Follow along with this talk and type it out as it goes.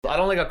I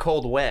don't like a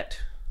cold wet.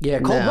 Yeah,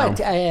 cold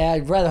wet.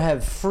 I'd rather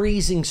have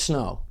freezing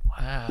snow.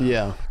 Wow.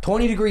 Yeah.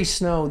 20-degree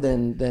snow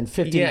than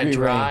 50-degree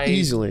dry, rain.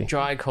 Easily.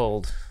 Dry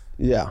cold.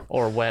 Yeah.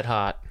 Or wet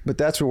hot. But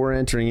that's what we're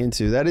entering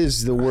into. That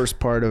is the worst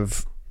part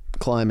of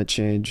climate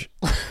change.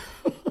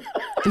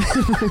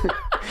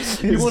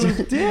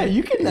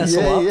 You can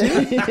nestle up.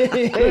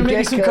 Yeah.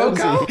 Make some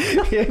cocoa.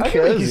 Get I can make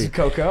you cozy. some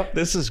cocoa.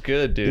 This is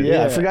good, dude.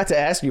 Yeah, I forgot to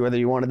ask you whether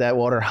you wanted that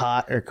water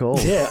hot or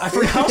cold. Yeah,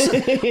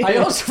 I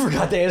also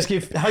forgot to ask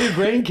you how your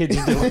grandkids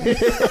are doing.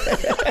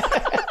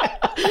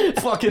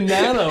 Fucking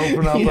Nana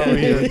open up over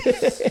here.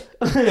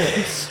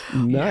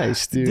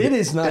 Nice, dude. It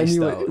is nice,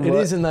 Anyway, though. It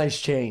is a nice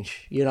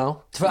change, you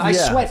know? I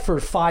sweat for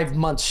 5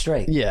 months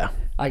straight. Yeah.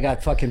 I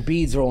got fucking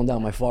beads rolling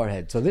down my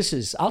forehead. So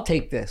I'll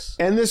take this.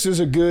 And this was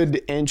a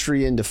good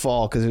entry into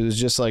fall because it was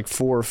just like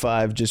 4 or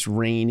 5 just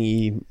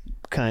rainy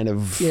kind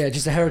of... Yeah,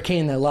 just a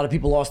hurricane that a lot of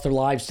people lost their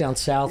lives down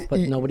south, but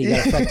nobody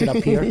got affected up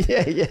here.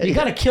 You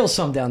got to kill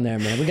some down there,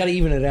 man. We got to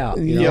even it out.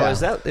 You know? Yeah.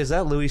 Is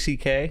that Louis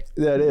C.K.?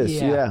 That is,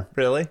 yeah.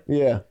 Really?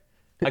 Yeah.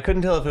 I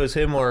couldn't tell if it was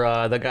him or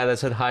the guy that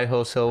said "Hi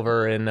Ho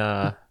Silver" in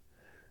Rudolph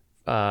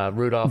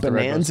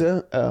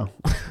Bonanza? the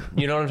Red-Nosed.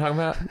 You know what I'm talking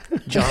about?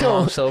 John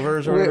Long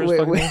Silver's or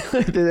whatever. Wait.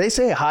 Did they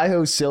say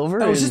Hi-Ho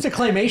Silver? Oh, is this the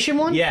claymation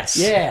one? Yes.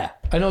 Yeah.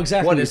 I know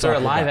exactly What what is there a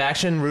you're talking live about.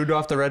 action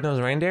Rudolph the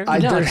Red-Nosed Reindeer? No,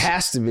 there it's-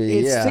 has to be,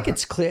 I yeah. think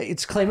it's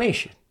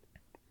claymation.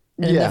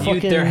 And Yeah. the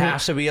fucking- There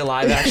has to be a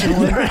live action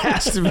one. There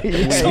has to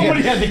be.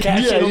 Somebody had to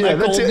cash in on that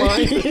that's gold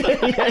it.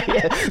 mine.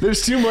 yeah.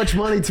 There's too much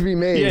money to be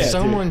made. Yeah.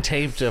 Someone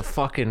taped a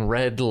fucking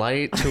red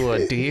light to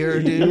a deer,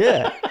 dude.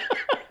 Yeah.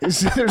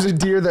 There's a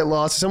deer that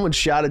lost. Someone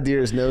shot a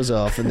deer's nose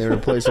off and they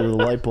replaced it with a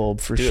light bulb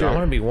for Dude, sure. I'm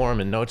gonna be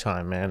warm in no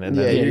time, man. And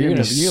Yeah, then you're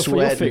gonna you'll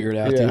sweat. figure it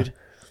out, Yeah. dude.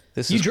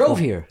 this You is drove cool.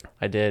 here.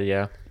 I did,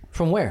 yeah.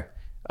 From where?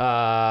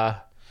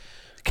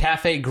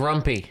 Cafe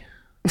Grumpy.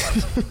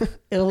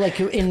 Like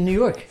in New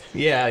York.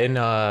 Yeah,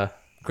 in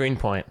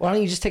Greenpoint. Why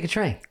don't you just take a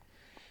train?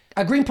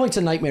 Greenpoint's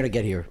a nightmare to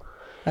get here.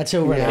 That's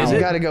over an Yeah, hour. you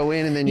got to go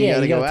in and then you Yeah, got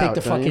to you go gotta out.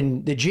 take the don't you?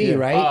 fucking the G, Yeah.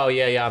 right? Oh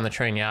yeah, on the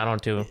train. Yeah, I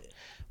don't do.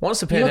 Once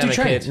the You don't do pandemic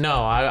trains? hit,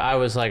 no, I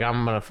was like,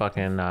 I'm gonna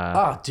fucking.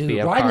 Oh, dude, be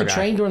a riding car the guy.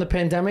 train during the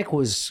pandemic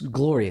was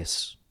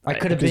glorious. I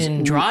could have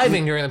been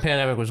Driving during the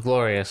pandemic was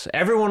glorious.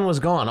 Everyone was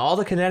gone. All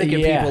the Connecticut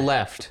Yeah. people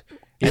left,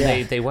 and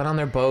Yeah. they went on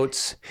their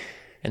boats,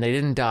 and they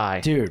didn't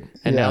die, Dude.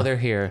 And Yeah. now they're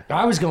here.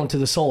 I was going to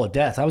the Soul of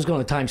Death. I was going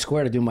to Times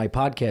Square to do my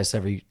podcast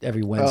every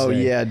Wednesday. Oh,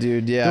 yeah,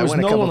 dude. Yeah, There I was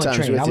went no a couple one on the times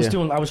train. with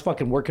you. I was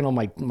fucking working on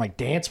my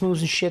dance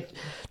moves and shit,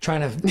 trying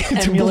to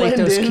emulate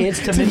blend those in. kids,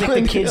 to To mimic the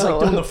blend kids, in. like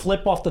doing the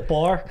flip off the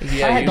bar.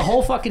 Yeah, I had you- the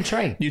whole fucking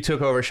train. You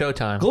took over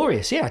Showtime.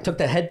 Glorious, yeah. I took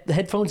the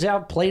headphones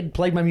out, played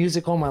my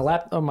music on my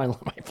laptop. My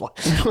laptop.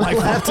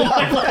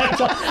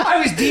 I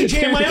was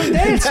DJing my own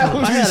dance.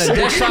 I had a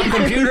desktop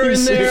computer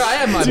in there. I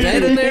had my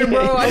bed in there,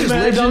 bro. I just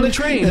lived on the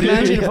train. dude.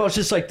 Imagine if I was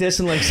just like this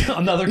and like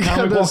another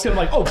comic walked in, I'm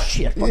like, oh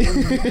shit,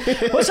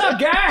 fucking, what's up,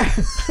 guy?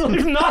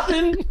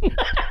 Nothing.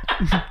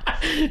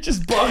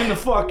 Just bugging the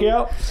fuck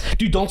out,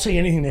 dude. Don't say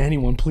anything to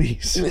anyone,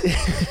 please.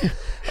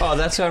 Oh,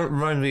 that's what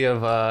reminds me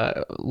of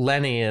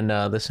Lenny in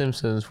The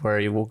Simpsons, where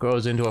he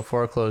goes into a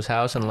foreclosed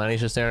house and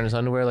Lenny's just there in his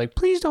underwear, like,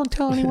 please don't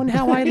tell anyone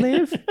how I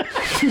live.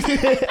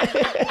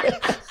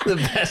 The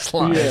best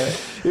line. Yeah,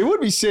 it would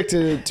be sick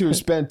to have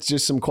spent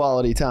just some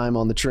quality time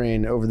on the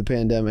train over the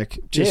pandemic.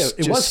 Just,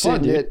 Yeah, it was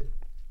fun, sit in dude. it,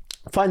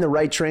 find the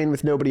right train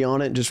with nobody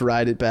on it, and just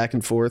ride it back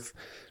and forth,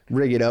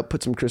 rig it up,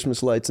 put some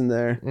Christmas lights in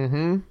there.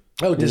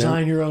 Oh,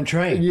 design your own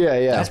train. Yeah,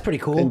 yeah, That's pretty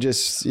cool. And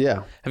just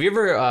Have you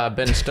ever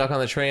been stuck on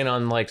the train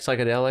on like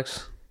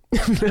psychedelics?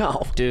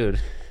 no, Dude.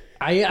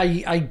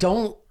 I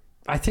don't.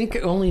 I think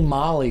only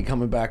Molly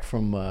coming back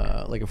from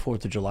like a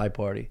 4th of July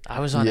party. I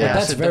was on Yeah.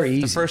 acid. That's very the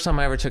easy. first time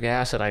I ever took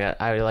acid,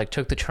 I like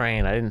took the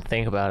train. I didn't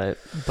think about it,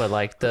 but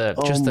like the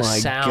my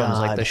sounds,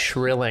 like God. the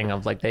shrilling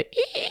of like the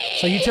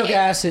So you took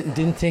acid and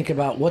didn't think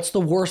about what's the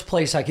worst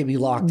place I could be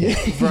locked in.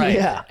 right.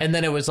 Yeah. And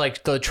then it was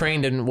like the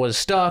train was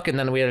stuck, and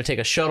then we had to take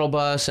a shuttle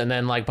bus, and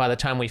then like by the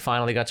time we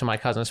finally got to my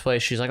cousin's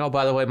place, she's like, "Oh,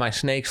 by the way, my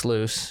snake's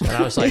loose," and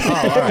I was like, "Oh,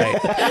 all right,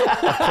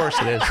 of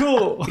course it is."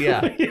 Cool.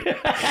 Yeah.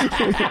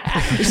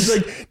 it's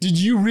like, did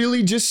you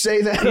really just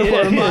say that,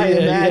 or am I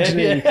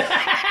imagining?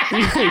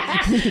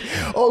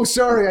 Oh,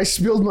 sorry, I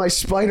spilled my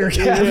spider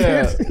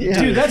cabinet.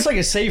 Yeah. Dude, that's like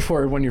a safe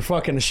word when you're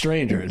fucking a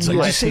stranger. It's like,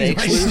 My just say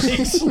snake's my loose.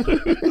 snake's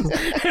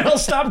loose. And I'll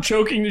stop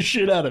choking the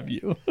shit out of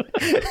you.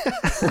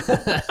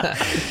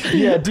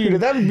 Yeah, dude,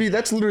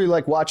 that's literally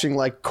like watching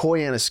like Koi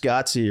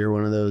Anascazzi or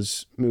one of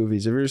those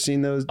movies. Have you ever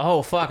seen those?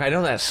 Oh fuck, I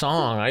know that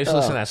song. I used to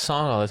listen to that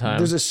song all the time.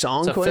 There's a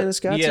song, It's Koi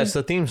Anascazzi? Yeah, it's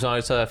the theme song.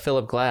 It's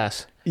Philip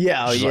Glass.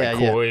 Yeah, oh, It's yeah, like,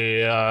 yeah. "Koi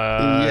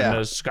Yeah.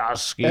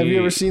 Anascazzi." Have you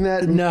ever seen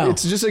that? No.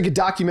 It's just like a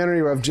documentary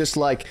of just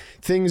like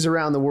things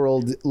around the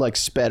world like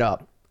sped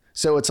up.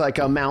 So it's like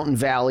a mountain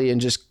valley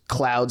and just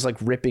clouds like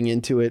ripping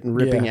into it and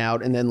ripping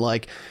out, and then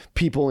like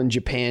people in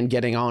Japan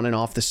getting on and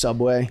off the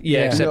subway. Yeah,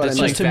 You know except what it's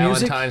I mean? like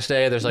Valentine's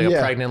Day. There's like a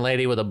pregnant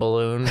lady with a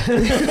balloon.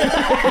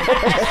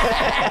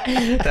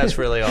 That's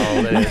really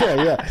all it is.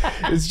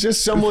 Yeah. It's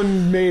just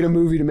someone made a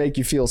movie to make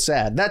you feel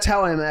sad. That's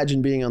how I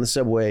imagine being on the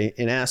subway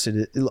on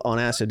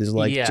acid is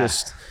like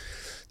just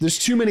there's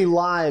too many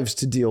lives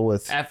to deal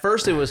with. At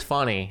first it was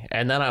funny,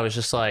 and then I was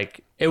just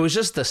like, it was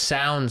just the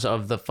sounds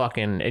of the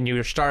fucking, and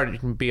you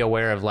started to be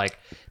aware of like,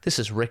 this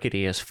is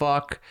rickety as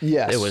fuck.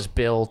 Yes. It was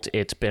built,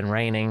 it's been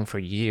raining for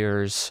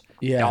years.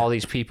 Yeah. All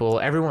these people,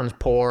 everyone's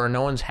poor,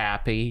 no one's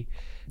happy.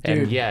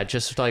 And Dude. yeah, it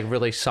just like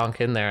really sunk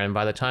in there. And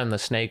by the time the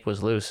snake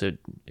was loose, it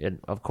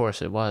of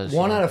course it was.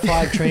 1 out of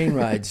 5 train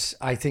rides,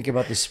 I think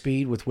about the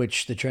speed with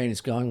which the train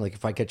is going. Like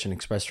if I catch an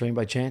express train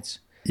by chance,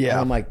 and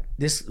I'm like,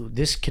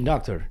 this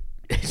conductor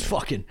is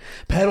fucking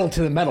pedal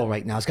to the metal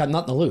right now. It's got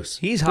nothing to lose.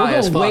 He's We're high going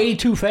as fuck. way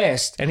too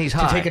fast, And he's to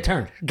high. take a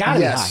turn. Gotta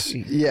be high.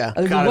 Yeah.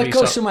 I mean, Gotta what be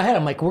goes so- through my head?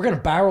 I'm like, we're gonna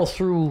barrel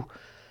through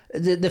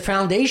the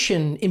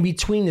foundation in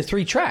between the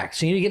 3 tracks.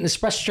 So you get an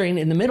express train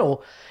in the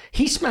middle.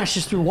 He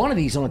smashes through one of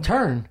these on a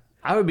turn.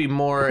 I would be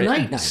more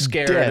Night.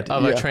 scared Dead,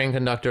 of a yeah. train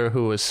conductor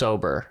who was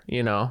sober,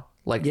 you know?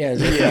 Like, Yeah,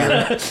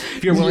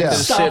 if you're willing Yeah. to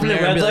sit Stopping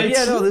there at and be red like,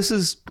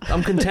 lights. yeah, no,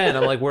 I'm content.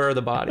 I'm like, where are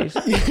the bodies?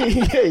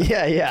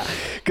 yeah.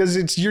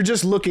 Because you're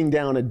just looking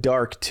down a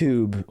dark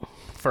tube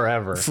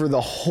Forever. for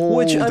the whole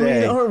Which, I day.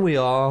 mean, aren't we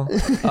all?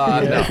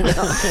 No.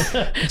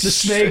 the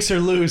snakes are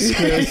loose,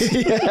 Chris.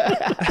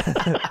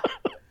 Oh.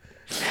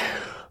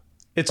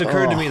 It's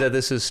occurred to me that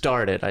this has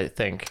started, I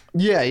think.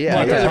 Yeah. You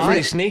guys Yeah. are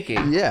pretty sneaky.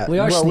 Yeah. We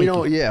are well,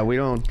 sneaky.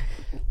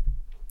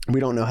 We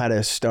don't know how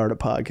to start a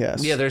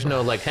podcast. Yeah, there's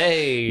no like,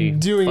 hey,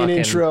 Doing an fucking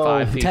intro.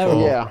 5 people.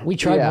 Terrible. Yeah. We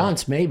tried Yeah.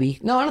 once, maybe.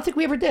 No, I don't think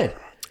we ever did.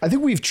 I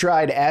think we've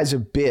tried as a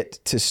bit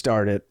to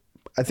start it.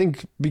 I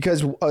think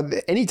because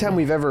anytime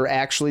we've ever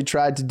actually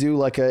tried to do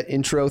like an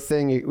intro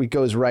thing, it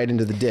goes right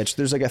into the ditch.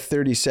 There's like a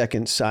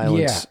 30-second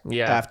silence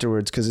Yeah.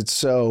 afterwards because it's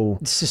so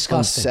It's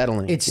disgusting.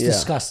 unsettling. It's Yeah.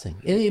 disgusting.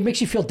 It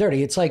makes you feel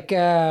dirty. It's like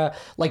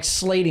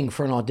slating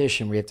for an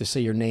audition where you have to say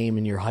your name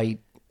and your height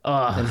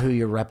and who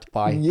you're repped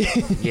by.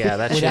 Yeah,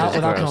 that shit Without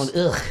is gross.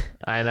 going, ugh.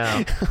 I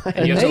know.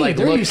 And you have to like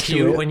they're look used to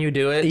cute it. when you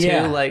do it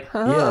Yeah. too. Like,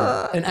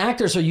 Yeah. And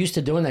actors are used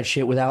to doing that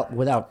shit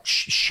without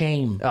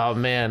shame. oh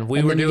man, we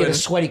And were then you doing. get a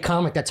sweaty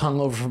comic that's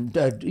hung over from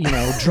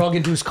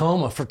drug-induced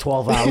coma for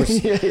 12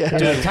 hours.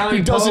 Yeah. Tommy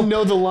Who doesn't Poe-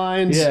 know the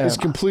lines, Yeah. is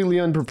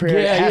completely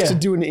unprepared, Yeah, has yeah. to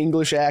do an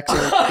English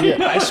accent.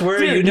 Yeah. I swear,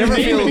 Dude, you never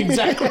named feel it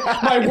exactly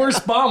my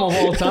worst bomb of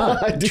all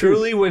time.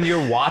 truly when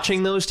you're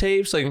watching those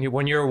tapes, like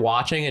when you're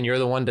watching and you're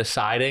the one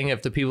deciding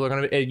if the people are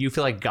gonna be, you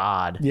feel like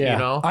God. Yeah. You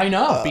know, I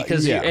know.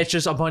 because yeah. it's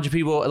just a bunch of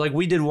people. Like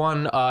we did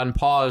one on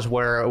pause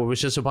where it was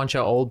just a bunch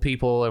of old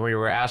people and we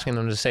were asking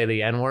them to say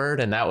the N-word,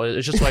 and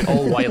it's just like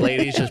old white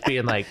ladies just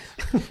being like,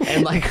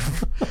 and like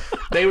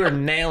they were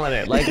nailing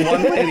it. Like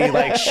one lady,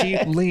 like she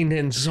leaned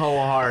in so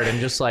hard and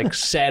just like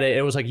said it.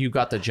 It was like, you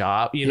got the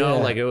job, you know.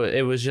 Yeah. Like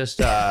it was just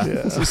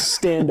Just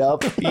stand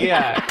up.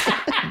 yeah.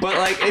 But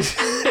like it's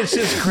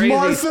just crazy.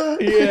 Martha.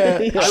 Yeah.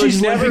 I She's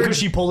would never never- because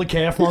she pulled a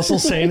calf muscle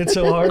saying it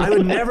so hard. I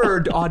would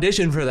never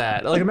audition for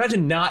that. Like,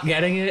 imagine not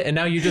getting it, and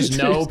now you just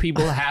know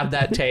people have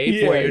that tape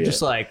Yeah, where you're yeah.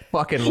 just like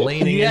fucking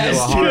leaning Yes,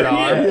 into a hard dude,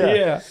 arm,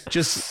 yeah.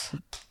 just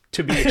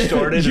to be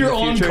extorted. You're in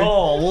the on future.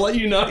 call. We'll let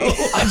you know.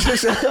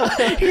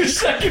 You're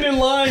second in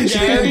line,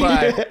 Gary.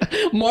 Stand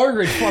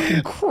Margaret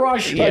fucking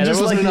crushed. Yeah, I there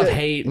just wasn't like enough the-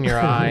 hate in your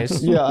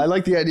eyes. Yeah, I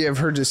like the idea of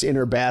her just in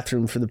her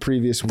bathroom for the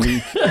previous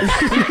week.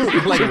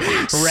 Like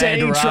red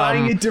saying, rum,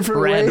 trying it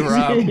different red ways.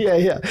 rum.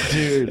 Yeah.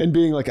 Dude. And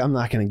being like, I'm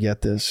not going to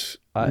get this.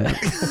 I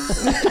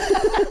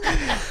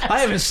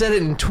haven't said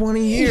it in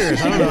 20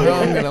 years. I don't know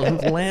how I'm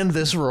gonna land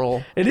this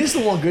role. It is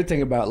the one good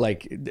thing about,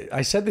 like,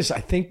 I said this I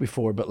think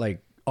before, but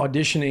like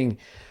auditioning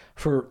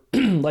for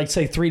like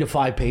say 3 to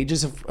 5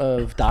 pages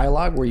of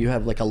dialogue where you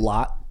have like a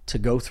lot to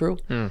go through.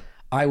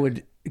 I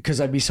would, because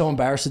I'd be so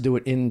embarrassed to do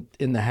it in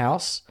the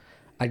house,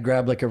 I'd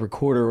grab like a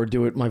recorder or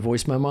do it my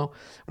voice memo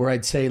where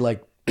I'd say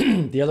like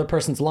the other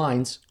person's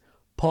lines,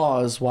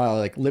 pause while I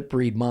like lip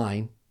read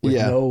mine with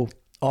no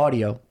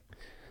audio,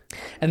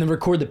 and then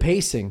record the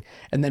pacing,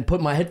 and then put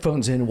my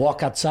headphones in and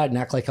walk outside and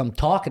act like I'm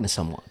talking to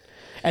someone.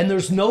 And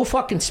there's no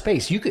fucking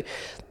space. You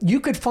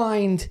could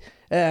find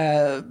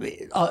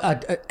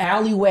a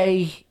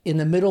alleyway in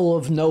the middle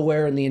of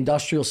nowhere in the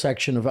industrial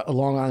section of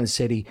Long Island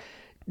City.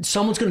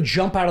 Someone's going to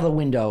jump out of the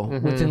window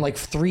within like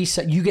 3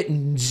 seconds. You get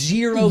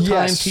zero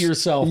time to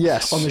yourself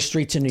on the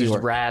streets of New Just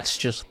York. rats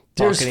just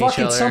There's fucking each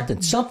fucking other.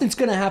 something. Something's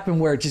going to happen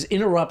where it just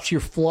interrupts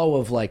your flow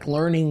of like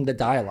learning the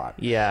dialogue.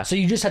 Yeah. So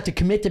you just have to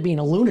commit to being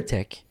a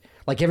lunatic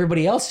like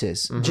everybody else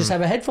is. Just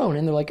have a headphone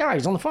and they're like,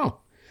 he's on the phone.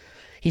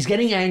 He's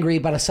getting angry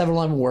about a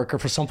 7-Eleven worker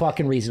for some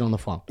fucking reason on the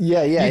phone.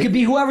 Yeah. You could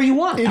be whoever you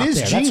want. It out is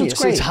there. genius. That's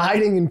what's great. It's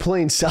hiding in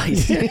plain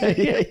sight.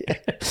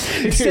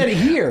 Instead of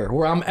here,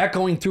 where I'm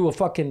echoing through a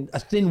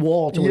thin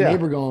wall to a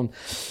neighbor going,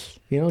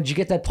 did you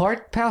get that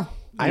part, pal?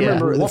 I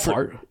remember what the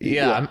part?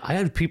 Yeah, I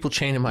had people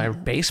chained in my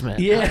basement.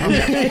 Yeah.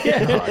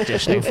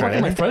 Auditioning for Fucking my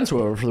anything. friends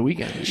were over for the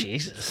weekend.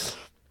 Jesus.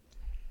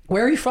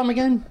 Where are you from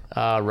again?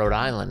 Rhode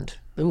Island.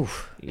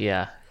 Oof.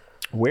 Yeah.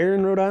 Where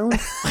in Rhode Island?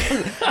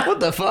 What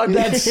the fuck?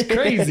 That's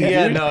crazy.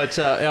 Yeah, dude. no, it's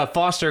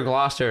Foster,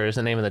 Gloucester is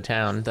the name of the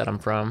town that I'm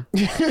from.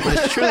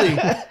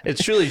 But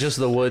it's truly just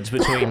the woods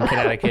between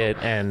Connecticut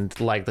and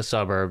like the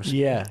suburbs.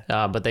 Yeah.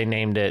 But they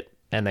named it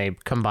and they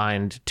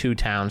combined 2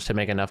 towns to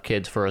make enough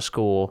kids for a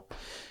school.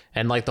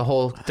 And like the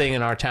whole thing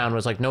in our town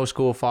was like no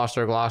school,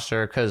 Foster,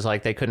 Gloucester, because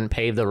like they couldn't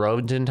pave the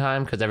roads in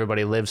time because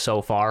everybody lived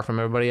so far from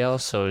everybody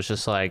else. So it was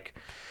just like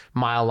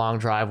mile-long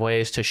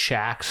driveways to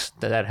shacks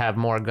that have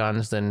more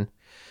guns than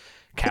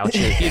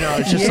couches. You know,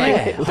 it's just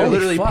like they're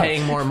literally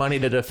paying more money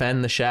to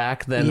defend the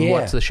shack than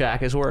what the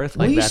shack is worth.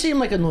 Like well, you seem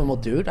like a normal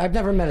dude. I've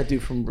never met a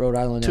dude from Rhode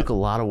Island. Took a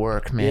lot of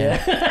work,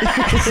 man.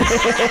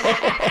 Yeah.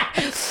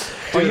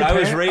 Dude, I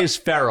was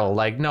raised feral.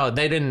 Like, no,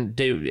 they didn't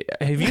do.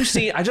 Have you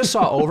seen? I just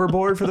saw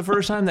Overboard for the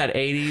first time. That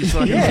 80s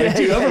fucking. Yeah,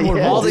 dude, Overboard.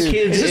 All the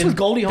kids. Is this with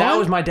Goldie Hawn? That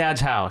was my dad's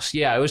house.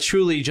 Yeah, it was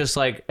truly just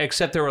like,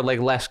 except there were like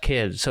less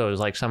kids, so it was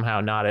like somehow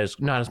not as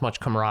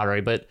much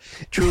camaraderie, but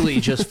truly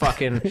just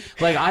fucking.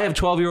 Like, I have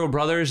 12-year-old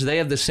brothers. They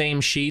have the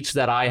same sheets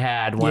that I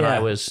had when I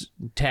was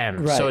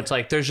 10. Right. So it's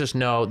like there's just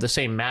the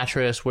same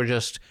mattress. We're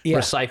just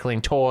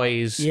recycling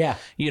toys. Yeah.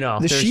 You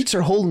know, The sheets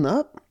are holding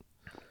up?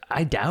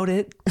 I doubt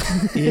it.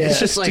 Yeah. It's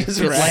just like,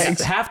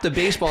 half the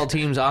baseball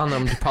teams on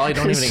them probably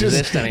don't even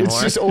exist anymore.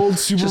 It's just old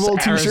Super Bowl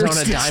t-shirts.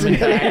 Arizona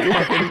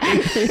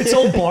Diamondback. It's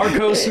old bar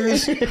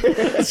coasters.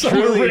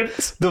 Truly,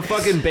 the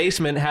fucking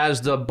basement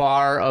has the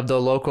bar of the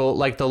local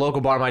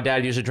bar my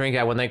dad used to drink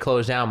at when they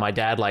closed down. My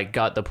dad like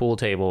got the pool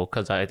table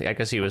because I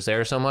guess he was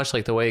there so much.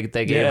 Like the way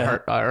they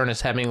gave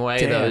Ernest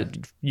Hemingway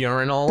the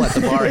urinal at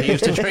the bar he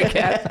used to drink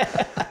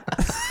at.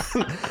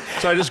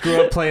 So I just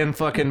grew up playing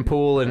fucking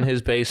pool in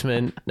his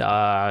basement,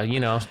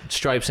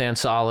 stripes and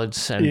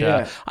solids. And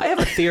I have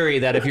a theory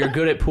that if you're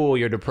good at pool,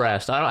 you're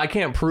depressed. I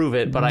can't prove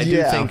it, but I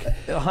do think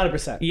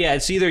 100%. Yeah,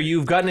 it's either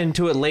you've gotten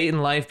into it late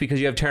in life because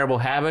you have terrible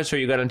habits, or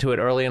you got into it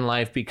early in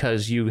life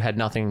because you had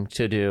nothing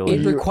to do.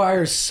 It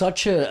requires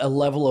such a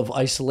level of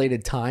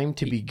isolated time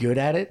to be good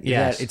at it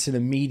that it's an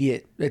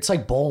immediate. It's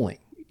like bowling.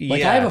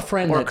 Like I have a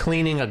friend or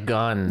cleaning a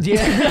gun.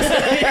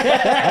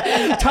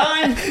 Yeah.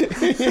 Time.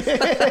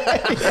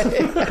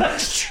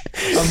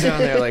 I'm down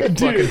there like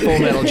fucking Full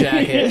Metal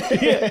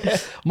Jacket. Yeah.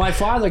 My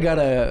father got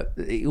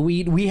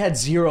we had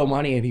zero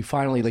money, and he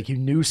finally he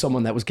knew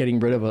someone that was getting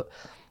rid of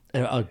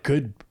a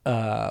good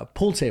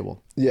pool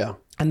table. Yeah.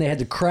 And they had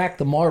to crack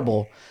the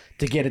marble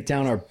to get it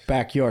down our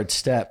backyard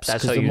steps.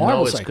 That's how the you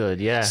know it's good.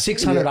 Yeah.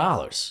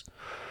 $600.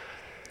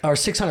 Or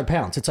 600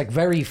 pounds. It's like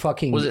very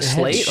fucking. Was it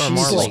slate or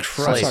marble?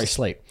 Sorry,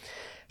 slate.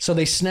 So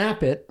they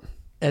snap it,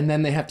 and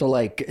then they have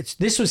to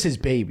this was his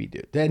baby,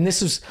 dude. And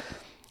this is,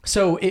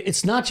 so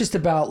it's not just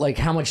about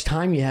how much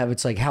time you have.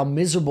 It's like, how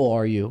miserable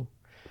are you?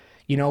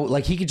 You know,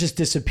 he could just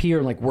disappear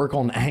and work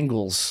on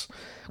angles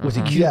with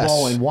a cue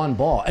ball and one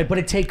ball. But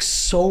it takes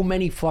so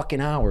many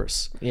fucking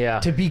hours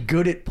to be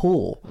good at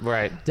pool.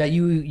 Right. That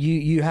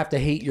you have to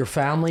hate your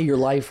family, your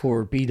life,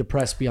 or be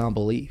depressed beyond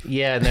belief.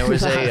 Yeah, and there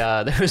was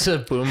a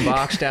boom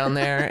box down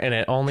there, and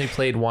it only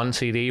played one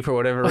CD for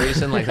whatever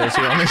reason. That's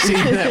the only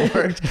CD that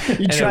worked.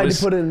 You tried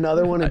to put in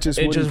another one, it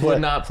just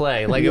would not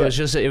play. It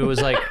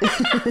was like,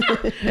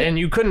 and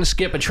you couldn't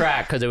skip a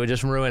track because it would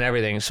just ruin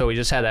everything. So we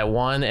just had that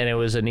one, and it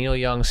was a Neil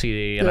Young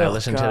CD, and I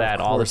listened to that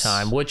all the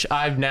time, which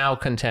I've now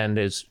contend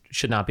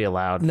should not be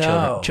allowed.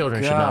 No,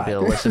 children should not be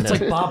able to listen to.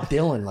 It's like Bob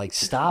Dylan.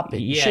 Stop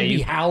it. You should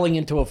be howling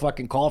into a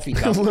fucking coffee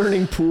cup.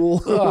 Learning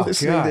pool. Oh,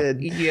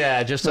 God.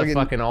 Yeah, just a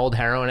fucking old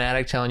heroin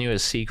addict telling you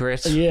his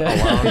secrets. Yeah.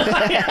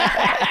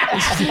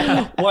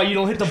 Why you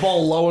don't hit the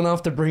ball low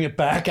enough to bring it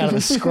back out of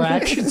a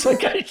scratch? It's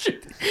like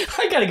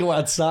I gotta go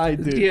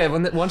outside, dude. Yeah,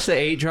 once the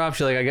 8 drops,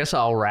 you're like, I guess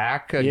I'll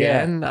rack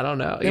again. I don't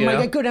know. And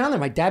I go down there.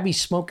 My dad be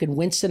smoking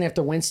Winston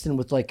after Winston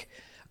with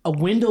a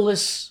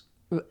windowless.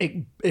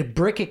 A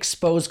brick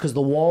exposed because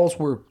the walls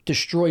were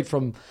destroyed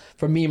from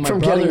me and my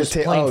brothers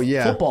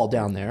playing football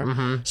down there.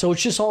 Mm-hmm. So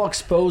it's just all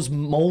exposed,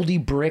 moldy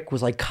brick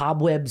with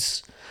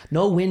cobwebs,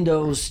 no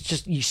windows.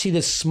 Just you see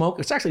this smoke.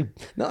 It's actually,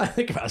 now I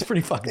think about it, it's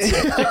pretty fucking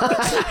sick.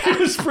 It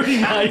was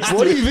pretty nice.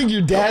 What do you think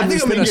your dad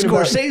was thinking? I think I'm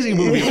in a Scorsese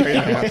movie right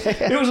now.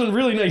 It was a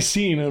really nice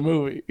scene in a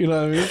movie. You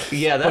know what I mean?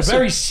 Yeah, that's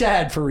very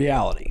sad for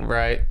reality.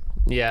 Right.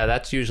 Yeah,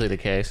 that's usually the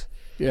case.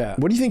 Yeah.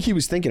 What do you think he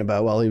was thinking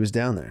about while he was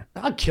down there?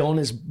 Not killing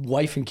his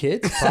wife and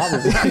kids,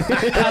 probably.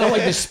 How to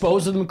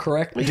dispose of them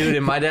correctly. Dude,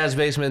 in my dad's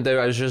basement,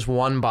 there was just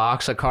one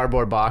box, a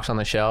cardboard box on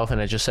the shelf,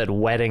 and it just said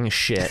wedding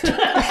shit.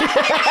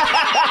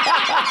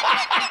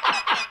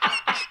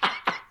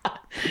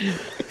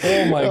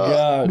 Oh my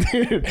God.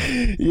 Dude.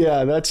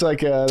 Yeah, that's like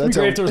that's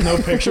great if there was no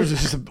pictures,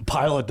 it's just a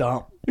pile of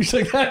dump. He's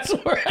like, that's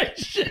where I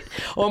shit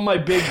on my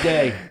big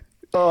day.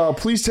 Oh,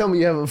 please tell me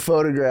you have a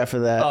photograph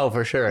of that. Oh,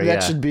 for sure.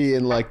 That should be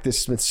in the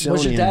Smithsonian.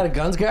 Was your dad a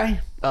guns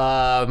guy?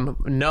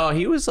 No,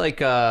 he was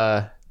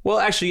Well,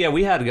 actually, yeah,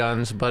 we had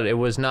guns, but it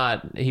was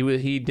not.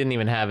 He didn't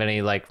even have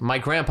any. Like, my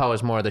grandpa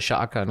was more the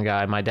shotgun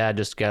guy. My dad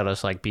just got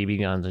us like BB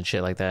guns and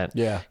shit like that.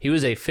 Yeah. He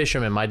was a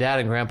fisherman. My dad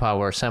and grandpa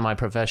were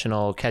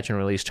semi-professional catch and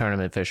release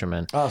tournament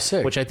fishermen. Oh,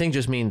 sick. Which I think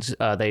just means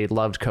they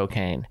loved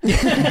cocaine.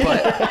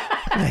 But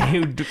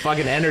he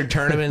fucking entered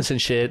tournaments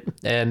and shit.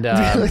 And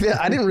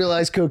I didn't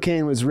realize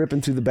cocaine was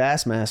ripping through the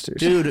Bassmasters.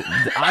 dude,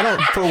 I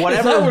don't for If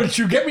whatever. that were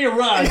true, get me a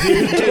rod,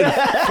 dude. Dude,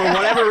 for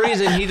whatever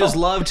reason, he just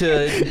loved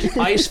to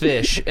ice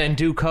fish and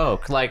do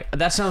coke. Like,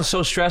 that sounds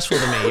so stressful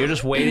to me. You're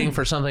just waiting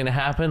for something to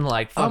happen,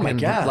 like Oh my fucking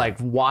God. like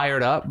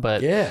wired up.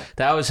 But Yeah.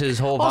 that was his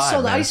whole vibe. Also,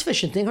 the man. ice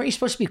fishing thing, aren't you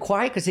supposed to be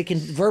quiet because they can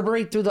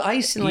reverberate through the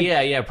ice? And like,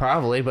 yeah,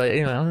 probably. But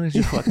you know, it's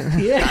just fucking.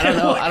 yeah.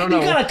 I don't know.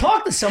 You gotta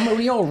talk to someone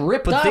when you're all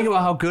ripped But up. think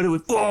about how good it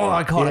was. Oh,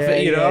 I caught a Yeah,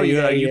 fish. You know,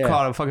 yeah, you yeah.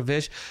 caught a fucking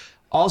fish.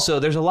 Also,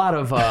 there's a lot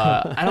of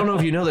I don't know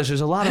if you know this.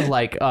 There's a lot of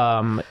like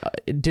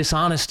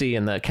dishonesty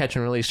in the catch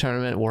and release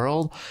tournament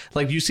world.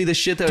 Like, you see the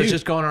shit that was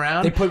just going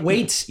around. They put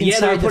weights inside yeah,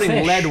 they were the putting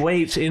fish. lead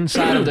weights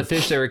inside of the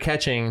fish they were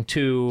catching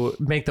to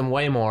make them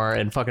weigh more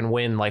and fucking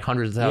win like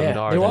hundreds of thousands of Yeah,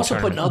 dollars. they were in also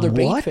putting tournaments. other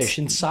bait What? fish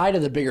inside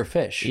of the bigger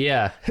fish.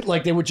 Yeah.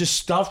 Like they would just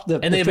stuff the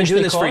And the they've been fish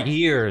doing they this for caught.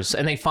 years,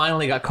 and they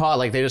finally got caught.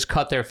 Like, they just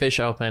cut their fish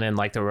open, and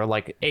like there were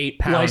like 8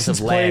 pounds License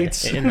of lead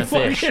plates. in the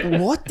fish.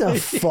 What the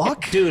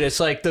fuck? Dude, it's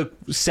like the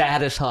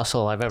saddest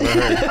hustle I've ever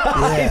heard.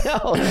 I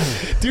know.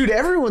 Dude,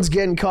 everyone's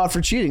getting caught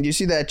for cheating. Do you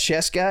see that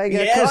chess guy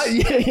got Yes.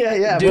 caught?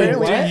 Yeah. Dude,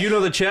 Apparently- you know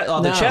the chess.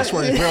 Oh, the No. chess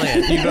one is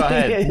brilliant. You go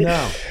ahead.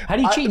 No, how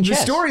do you cheat in The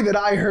chess? story that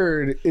I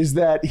heard is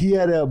that he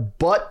had a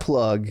butt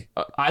plug.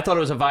 I thought it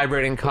was a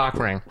vibrating cock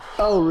ring.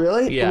 Oh,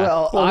 really? Yeah.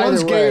 Well, either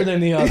one's gayer way. than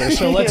the other,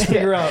 so let's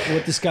figure out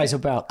what this guy's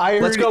about. I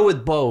heard Let's go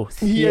with both.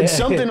 he Yeah. had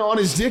something on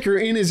his dick or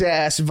in his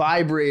ass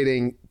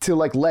vibrating to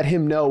like let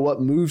him know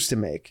what moves to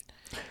make.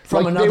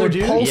 From Like, they another would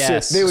dude? pulse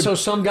Yes. it. They would, So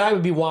some guy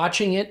would be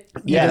watching it,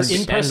 either Yes. in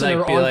And person like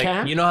or be on like,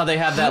 cam. you know how they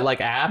have that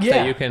like app Yeah.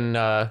 that you can.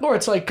 Or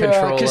it's like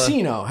Control the-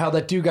 Casino, how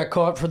that dude got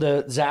caught for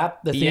the zap,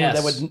 the thing Yes.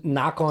 that would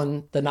knock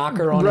on the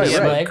knocker on Right, his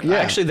right. leg. Yeah.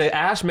 Actually, the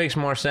ass makes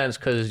more sense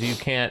because you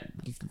can't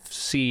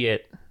see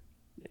it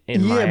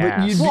in my Yeah, but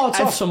ass. you'd- Well, it's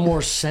I- also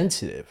more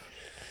sensitive.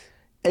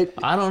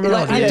 I don't know.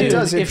 Like, I Yeah, it do.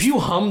 does. If you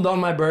hummed on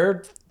my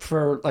bird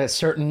for like a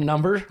certain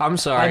number, I'm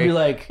sorry. I'd be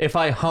like, if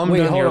I hummed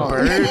wait, on hold your on.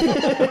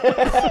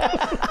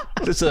 bird.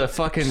 It's a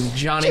fucking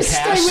Johnny just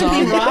Cash stay with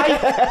me, song.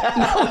 right?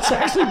 No, it's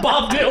actually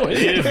Bob Dylan.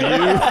 If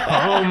you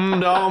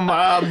hummed on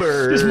my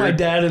bird. Just my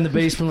dad in the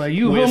basement, like,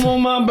 you hum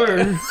on my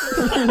bird.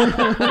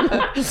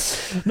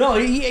 No,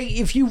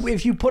 if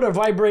you put a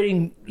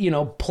vibrating,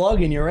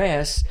 plug in your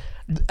ass,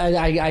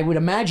 I would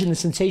imagine the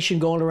sensation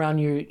going around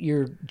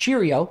your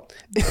Cheerio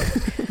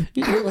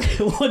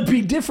would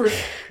be different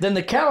than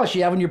the callus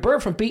you have on your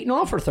bird from beating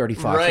off for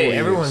 35 Right, 40 years.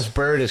 everyone's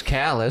bird is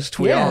calloused.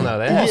 We Yeah. all know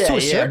that. Yeah. to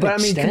a certain but I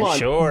mean, extent. come on.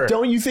 Sure.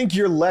 Don't you think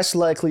you're less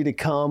likely to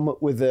come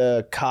with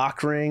a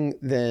cock ring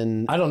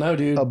than I don't know,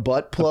 dude. a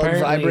butt plug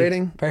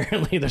vibrating?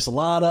 Apparently, there's a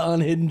lot of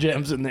unhidden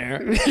gems in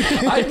there.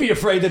 I'd be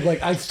afraid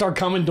that I'd start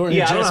coming during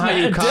Yeah, the I don't chess know how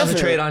you match.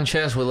 concentrate on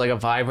chess with like a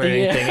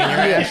vibrating Yeah. thing in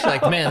your ass.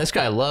 Like, man, this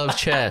guy loves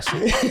chess.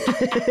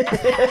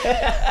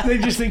 They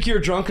just think you're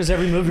drunk because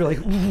every move you're like,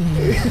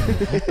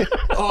 ooh.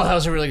 Oh, that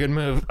was a really good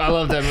move. I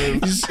love that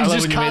move. He's I love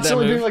just when you made that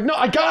constantly being move. like, no,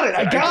 I got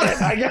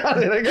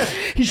it.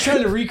 He's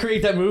trying to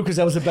recreate that move because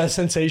that was the best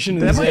sensation. In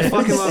That his might head.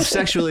 fuck him up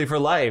sexually for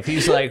life.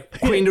 He's like,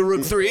 queen to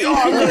rook 3. Oh,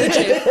 I'm gonna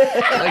cheat.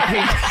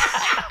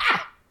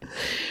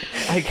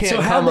 I can't So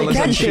come how'd they unless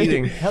I'm catch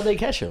cheating. him? How'd they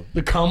catch him?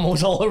 The cum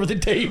was all over the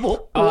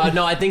table.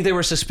 No, I think they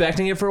were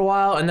suspecting it for a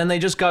while, and then they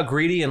just got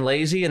greedy and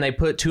lazy, and they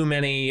put too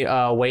many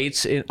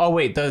weights in. Oh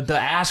wait, the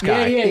ass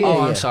guy. Yeah, oh,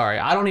 yeah. I'm sorry.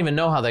 I don't even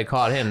know how they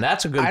caught him.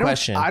 That's a good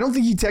question. I don't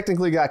think he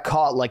technically got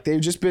caught. Like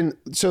they've just been.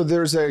 So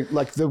there's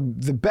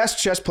the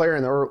best chess player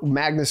or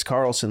Magnus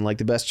Carlsen, like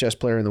the best chess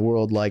player in the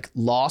world, like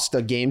lost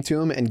a game to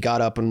him and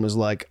got up and was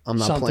like, I'm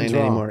not Something's playing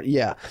wrong. anymore.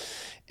 Yeah,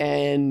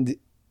 and.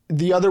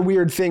 The other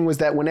weird thing was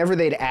that whenever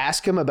they'd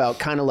ask him about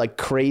kind of like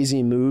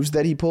crazy moves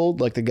that he pulled,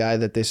 like the guy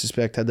that they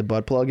suspect had the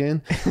butt plug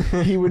in,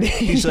 he would.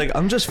 He's like,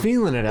 I'm just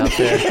feeling it out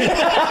there.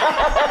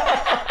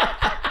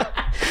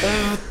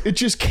 It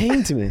just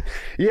came to me.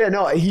 Yeah,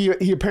 no,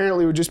 he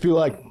apparently would just be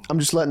like, I'm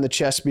just letting the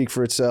chess speak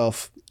for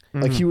itself.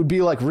 Like he would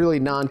be like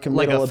really non-committal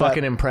Like a about,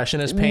 fucking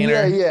impressionist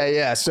painter.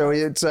 Yeah. So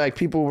it's like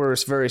people were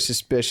very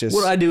suspicious.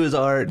 What I do is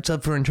art. It's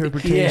up for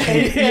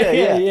interpretation.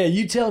 Yeah.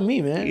 You tell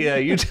me, man. Yeah,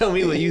 you tell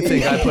me what you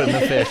think I put in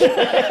the fish.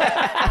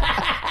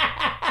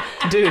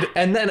 Dude,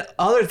 and then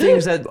other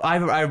things that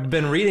I've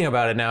been reading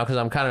about it now because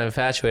I'm kind of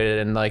infatuated,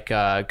 and like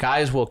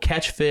guys will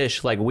catch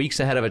fish like weeks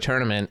ahead of a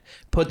tournament,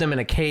 put them in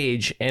a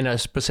cage in a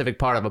specific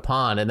part of a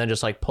pond, and then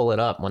just like pull it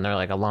up when they're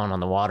like alone on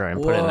the water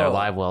and put it in their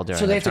live well during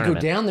So they the have to go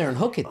tournament. down there and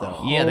hook it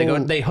though. Yeah,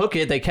 they hook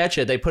it, they catch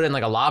it, they put it in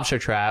like a lobster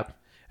trap,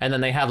 and then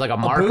they have like a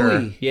marker.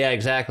 buoy. Yeah,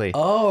 exactly.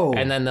 Oh.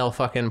 And then they'll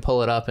fucking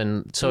pull it up,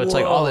 and so it's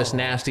like all this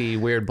nasty,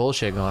 weird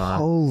bullshit going on.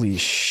 Holy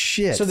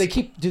shit. So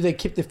do they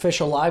keep the fish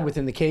alive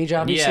within the cage,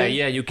 obviously?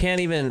 Yeah, you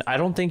can't even. I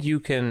don't think you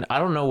can. I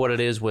don't know what it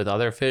is with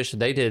other fish.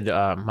 They did.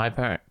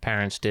 My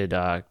parents did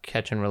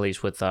catch and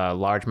release with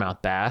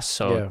largemouth bass.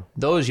 So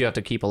those you have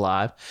to keep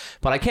alive.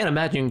 But I can't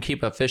imagine you can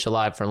keep a fish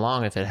alive for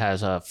long if it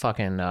has a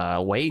fucking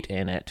weight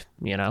in it.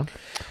 You know?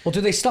 Well, do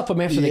they stuff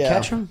them after they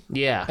catch them?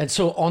 Yeah. And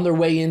so on their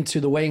way into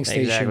the weighing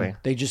station,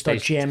 they just start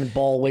jamming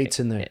ball weights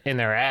in there. In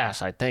their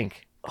ass, I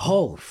think.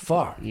 Oh,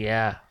 fuck.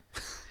 Yeah.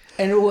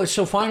 And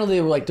so finally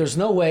they were like, there's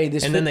no way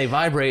this... And then they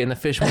vibrate and the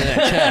fish went in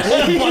their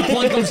chest.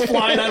 One comes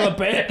flying out of a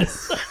bed.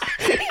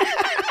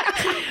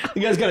 The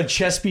guy's got a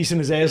chest piece in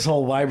his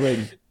asshole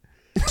vibrating.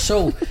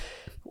 So,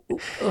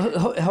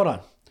 hold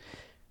on.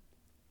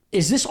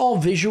 Is this all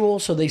visual?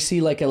 So they see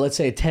like let's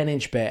say a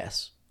 10-inch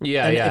bass.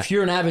 Yeah, and if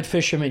you're an avid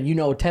fisherman, you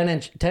know a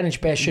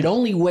 10-inch bass should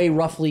only weigh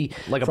roughly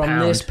like from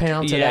this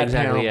pound to that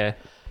pound. Yeah.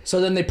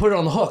 So then they put it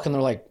on the hook and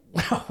they're like,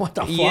 what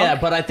the fuck? Yeah,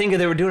 but I think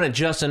they were doing it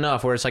just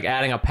enough where it's like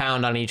adding a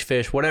pound on each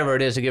fish, whatever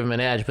it is to give them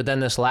an edge. But then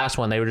this last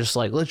one, they were just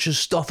like, let's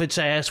just stuff its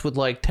ass with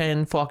like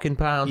 10 fucking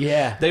pounds.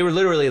 Yeah. They were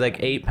literally like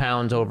 8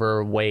 pounds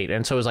overweight.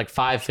 And so it was like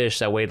 5 fish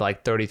that weighed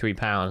like 33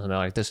 pounds. And they're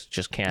like, this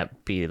just can't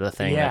be the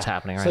thing that's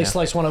happening right so now. they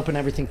sliced one open,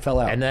 everything fell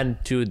out. And then,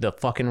 dude, the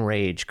fucking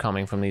rage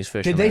coming from these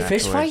fish. Did they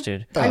fist fight?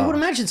 Dude. I would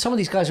imagine some of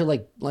these guys are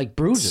like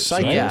bruisers.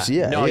 Psychos,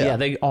 right? No,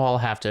 they all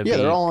have to be. Yeah,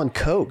 they're all on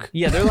coke.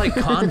 Yeah, they're like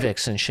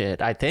convicts and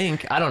shit, I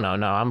think. I don't know.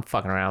 No, I'm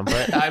fucking around.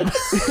 But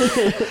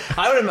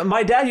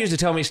my dad used to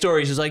tell me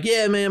stories. He's like,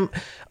 yeah, man,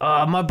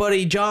 my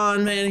buddy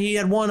John, man, he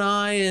had one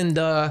eye and,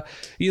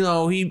 you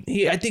know,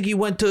 he I think he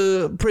went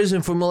to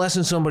prison for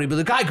molesting somebody, but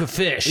the guy could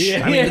fish.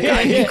 Yeah, I mean, the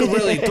guy, he could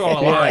really throw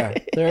a line.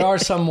 There are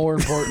some more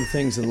important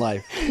things in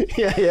life.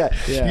 Yeah.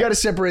 You got to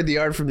separate the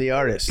art from the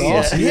artist.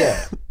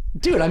 Yeah.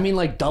 Dude, I mean,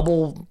 like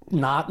double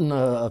knotting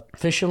a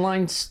fishing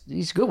line,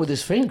 he's good with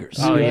his fingers.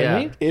 Oh, you know yeah. what I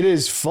mean? It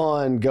is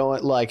fun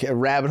going like a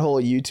rabbit hole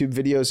of YouTube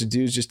videos of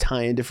dudes just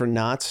tying different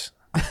knots.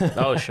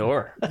 Oh,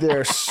 sure.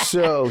 They're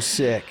so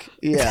sick.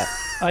 Yeah.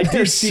 I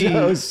They're did see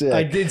so sick.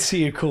 I did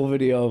see a cool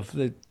video of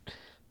the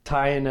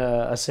tying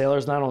a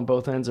sailor's knot on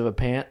both ends of a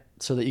pant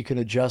so that you can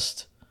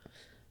adjust.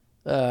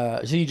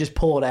 So you just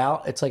pull it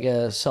out. It's like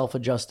a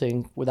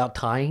self-adjusting without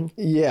tying.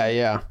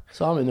 Yeah.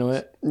 So I'm into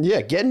it.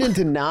 Yeah, getting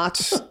into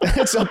knots,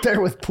 it's up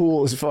there with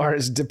pool as far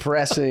as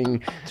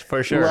depressing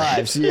For sure.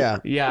 lives. Yeah.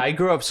 Yeah, I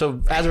grew up.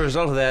 So as a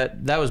result of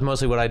that, that was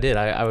mostly what I did.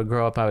 I would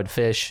grow up, I would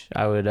fish.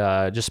 I would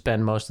just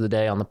spend most of the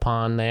day on the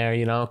pond there,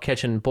 you know,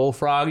 catching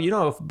bullfrog. You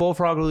know, if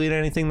bullfrog will eat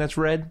anything that's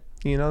red.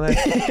 You know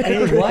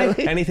that? What?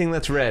 Anything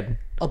that's red.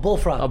 A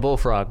bullfrog. A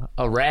bullfrog.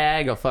 A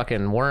rag, a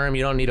fucking worm.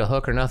 You don't need a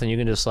hook or nothing. You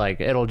can just like,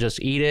 it'll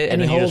just eat it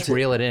and then you just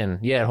reel it in.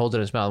 Yeah, it holds it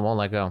in its mouth. It won't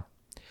let go.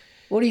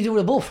 What do you do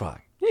with a bullfrog?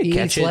 You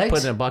catch it, put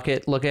it in a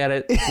bucket, look at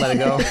it, let it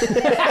go.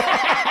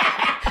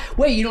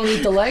 Wait, you don't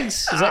eat the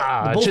legs? Is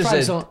that,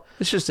 the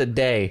it's just a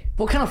day.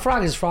 What kind of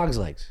frog is frog's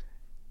legs?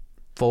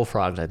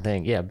 Bullfrogs, I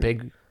think. Yeah,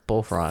 big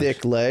bullfrogs.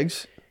 Thick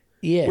legs.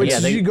 Yeah. Wait, Yeah,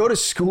 did you go to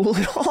school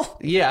at all?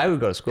 Yeah, I would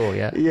go to school,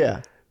 yeah.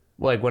 Yeah.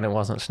 Like when it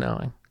wasn't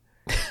snowing.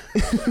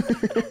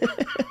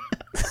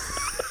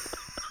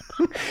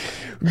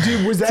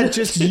 Dude, was that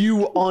just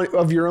you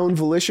of your own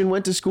volition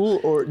went to school,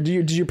 or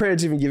did your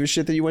parents even give a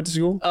shit that you went to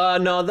school?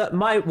 No,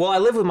 I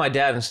live with my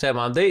dad and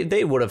stepmom.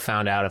 They would have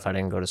found out if I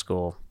didn't go to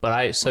school.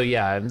 But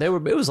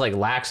it was like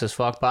lax as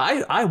fuck.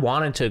 But I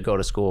wanted to go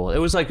to school. It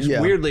was like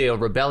weirdly a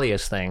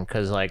rebellious thing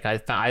because like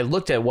I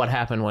looked at what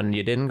happened when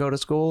you didn't go to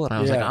school and I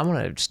was like, I'm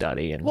gonna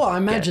study and. Well, I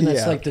imagine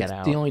that's like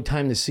the only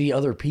time to see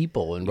other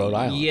people in Rhode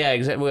Island. Yeah,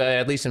 exactly. Well,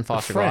 at least in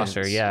Foster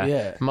Gloucester,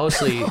 yeah.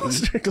 Mostly.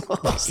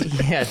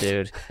 Yeah,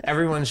 dude.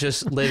 Everyone's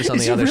just lives on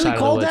the other side of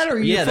the woods. That,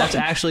 or that's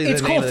actually the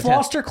it's name called of the town.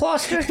 Foster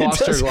Gloucester.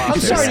 Foster Gloucester. I'm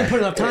sorry to put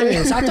enough time in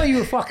this. I thought you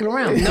were fucking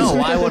around. No,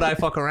 why would I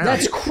fuck around?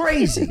 That's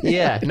crazy.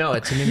 Yeah, no,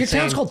 it's an insane. Your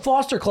town's called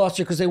Foster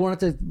Gloucester because they wanted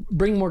to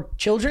bring more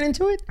children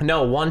into it?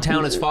 No, one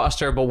town is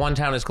Foster, but one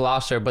town is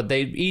Gloucester. But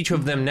each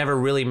of them never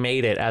really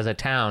made it as a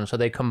town, so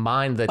they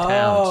combined the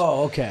towns.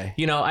 Oh, okay.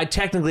 You know,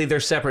 technically they're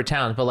separate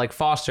towns, but like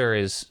Foster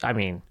is, I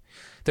mean,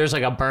 there's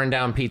like a burned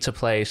down pizza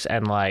place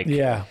and like.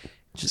 Yeah.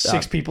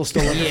 Six people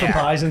still looking for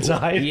pies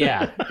inside.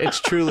 Yeah, it's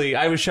truly.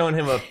 I was showing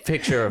him a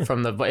picture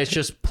from it's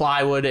just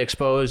plywood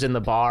exposed in the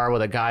bar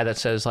with a guy that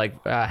says like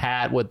a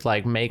hat with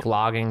like make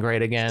logging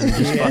great again.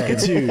 Just fucking,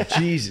 dude,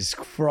 Jesus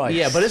Christ.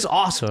 Yeah, but it's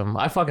awesome.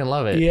 I fucking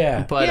love it.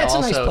 Yeah, but it's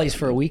also, a nice place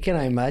for a weekend,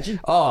 I imagine.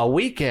 Oh, a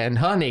weekend,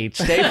 honey.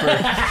 Stay for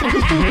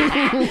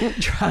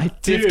try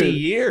 50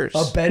 years.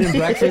 A bed and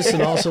breakfast,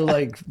 and also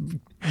like,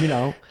 you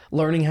know,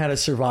 learning how to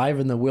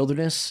survive in the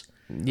wilderness.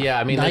 Yeah,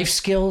 I mean, knife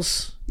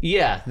skills.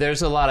 Yeah,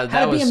 there's a lot of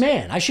how to be a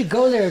man. I should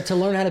go there to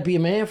learn how to be a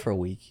man for a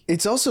week.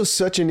 It's also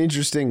such an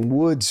interesting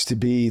woods to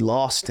be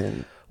lost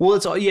in. Well,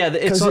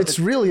 because it's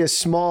really a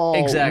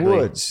small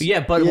woods.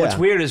 Yeah, but what's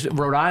weird is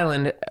Rhode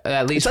Island,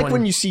 at least it's like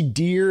when you see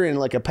deer in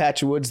like a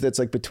patch of woods that's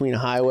like between a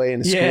highway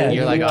and a school. Yeah,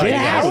 you're like,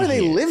 how are they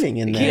living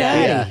in there?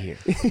 Get out of here.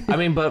 I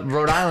mean, but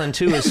Rhode Island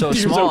too is so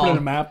He was small. opening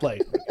a map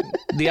like.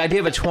 the idea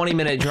of a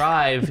 20-minute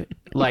drive,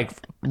 like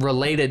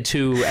related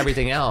to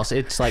everything else,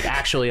 it's like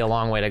actually a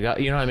long way to go.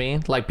 You know what I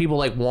mean? Like people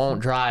like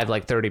won't drive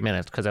like 30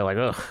 minutes because they're like,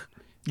 ugh.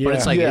 But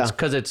it's like it's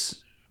because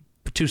it's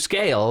to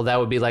scale. That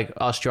would be like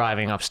us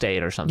driving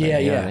upstate or something. Yeah,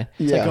 you know yeah. what I mean?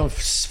 It's like going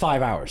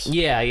 5 hours.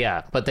 Yeah,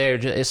 yeah. But they're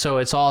just, so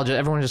it's all just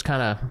everyone just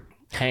kind of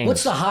hangs.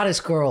 What's the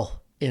hottest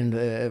girl in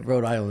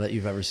Rhode Island that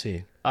you've ever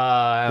seen?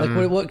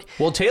 Like what?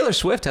 Well, Taylor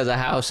Swift has a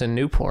house in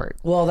Newport.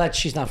 Well,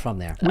 she's not from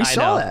there. We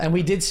saw that. And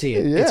we did see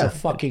it. Yeah. It's a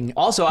fucking.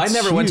 Also, I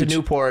never went to huge.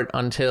 Newport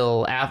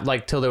until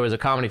till there was a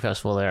comedy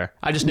festival there.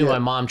 I just knew my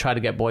mom tried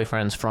to get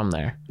boyfriends from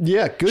there.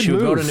 Yeah, good She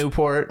would move. go to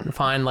Newport and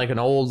find like an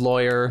old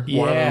lawyer.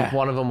 Yeah.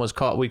 One of them was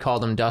called. We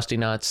called him Dusty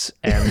Nuts,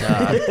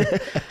 and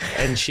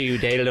and she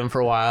dated him for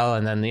a while,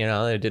 and then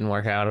it didn't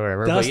work out or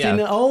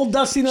whatever. Old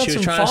Dusty Nuts She was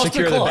from trying to Foster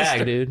secure the Cluster.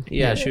 bag, dude.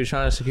 Yeah, she was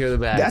trying to secure the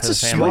bag. That's for a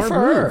the family. smart for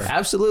her. move.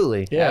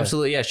 Absolutely, Yeah.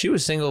 absolutely. Yeah, she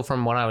was single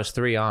from when I was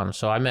 3 on,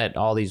 so I met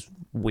all these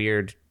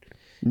weird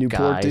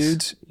Newport guys.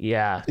 dudes.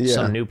 Yeah,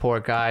 some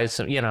Newport guys.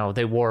 Some,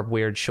 they wore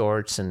weird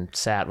shorts and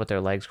sat with their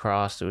legs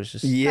crossed. It was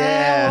just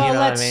Yeah. You know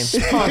what I let's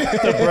mean? pump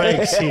the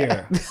brakes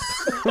here.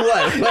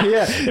 what?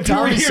 Yeah. If you were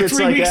Tommy here sits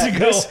 3 like weeks that.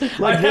 ago,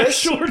 Like I had this?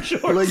 short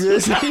shorts. Like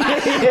this. I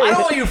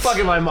don't want you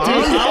fucking my mom.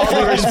 All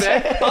due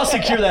respect. I'll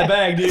secure that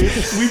bag, dude.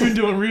 We've been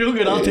doing real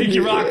good. I'll take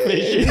you rock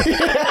fishing.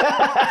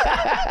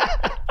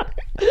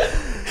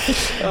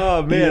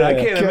 Oh man, I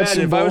can't Catch imagine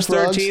some if I was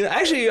bullfrogs. 13.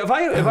 Actually, if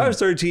I was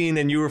 13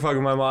 and you were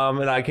fucking my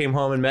mom and I came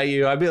home and met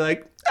you, I'd be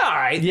like, all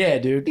right. Yeah,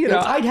 dude.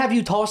 I'd have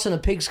you tossing a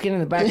pigskin in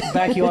the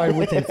backyard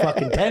within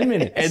fucking 10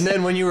 minutes. And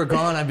then when you were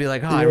gone, I'd be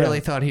like, oh, I really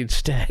thought he'd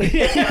stay.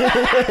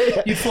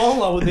 You'd fall in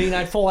love with me, and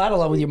I'd fall out of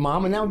love with your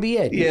mom, and that would be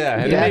it.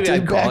 Yeah, and Back maybe to,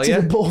 I'd back call to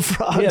you. the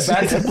bullfrogs. Yeah,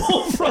 back to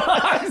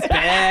bullfrogs.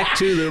 Back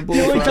to the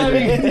The only time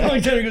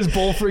bullfrog. he goes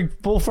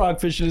bullfrog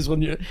fishing is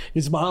when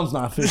his mom's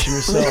not fishing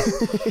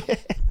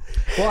herself.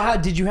 Well,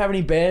 did you have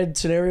any bad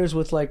scenarios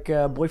with like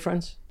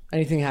boyfriends?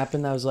 Anything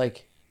happened that was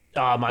like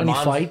My any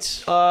mom,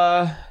 fights?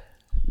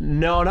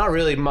 No, not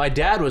really. My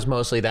dad was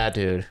mostly that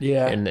dude.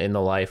 Yeah. In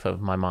the life of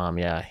my mom,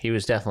 yeah. He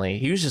was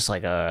just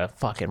like a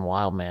fucking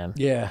wild man.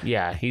 Yeah.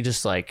 Yeah, he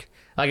just like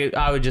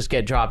I would just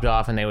get dropped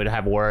off and they would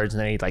have words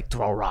and then he'd like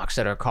throw rocks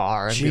at her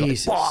car and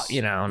Jesus. be like, "Bah,"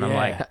 and I'm Yeah.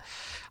 like,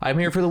 I'm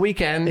here for the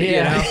weekend.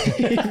 Yeah.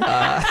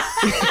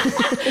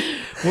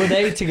 Were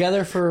they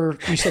together for,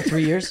 you said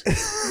 3 years?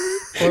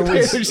 Or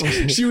was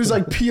She was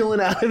like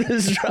peeling out of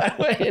his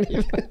driveway.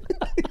 And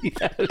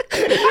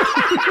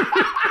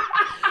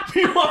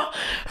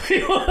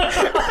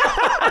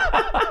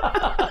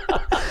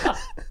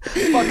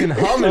fucking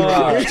humming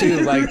rocks too.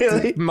 Like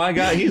Really? my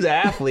God, he's an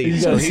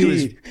athlete, so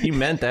he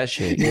meant that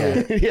shit.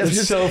 Yeah,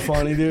 It's so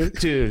funny, dude.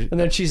 dude. And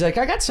then she's like,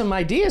 I got some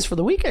ideas for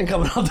the weekend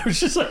coming up. There's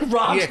just like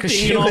rocks Yeah, 'cause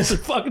she dinging off was- the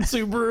fucking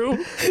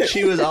Subaru.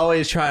 She was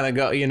always trying to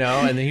go,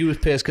 and he was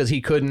pissed because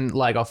he couldn't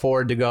like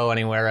afford to go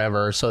anywhere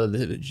ever. So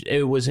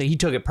he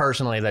took it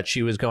personally that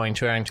she was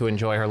trying to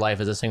enjoy her life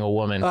as a single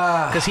woman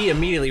because he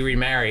immediately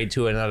remarried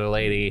to another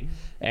lady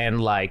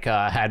and like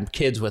had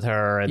kids with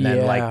her and then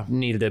Yeah. like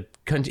needed to.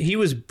 He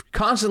was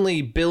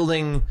constantly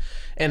building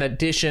an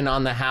addition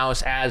on the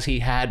house as he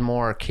had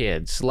more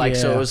kids. Like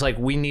so, Yeah. it was like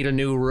we need a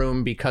new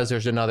room because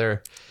there's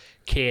another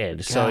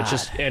kid. So it's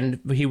just, and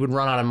he would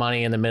run out of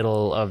money in the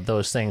middle of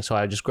those things. So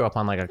I just grew up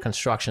on like a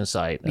construction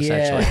site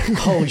essentially. Yeah.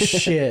 Holy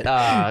shit.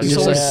 Just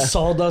So like,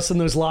 sawdust in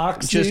those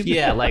locks, just dude?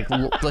 yeah, like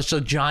just a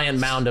giant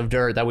mound of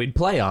dirt that we'd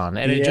play on,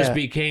 and it just Yeah.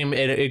 became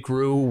it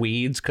grew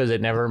weeds because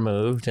it never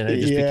moved, and it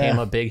just Yeah. became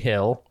a big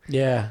hill.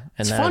 Yeah.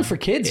 It's then- fun for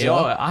kids, Oh,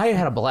 though. I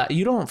had a blast.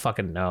 You don't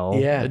fucking know.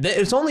 Yeah.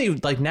 It's only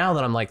like now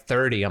that I'm like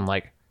 30, I'm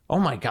like, oh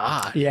my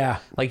God. Yeah.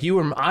 Like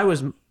I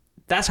was.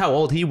 That's how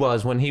old he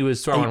was when he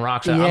was throwing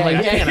rocks at. I'm Yeah, like,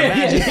 I yeah, can't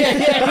imagine.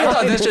 I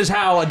thought this is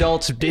how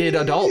adults did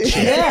adult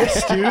shit.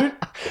 Yes, dude.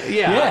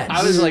 Yeah.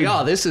 I was dude. like,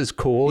 oh, this is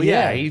cool.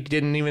 Yeah. Yeah. He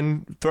didn't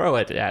even throw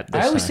it at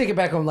this I always time. take it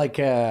back on like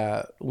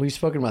we've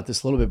spoken about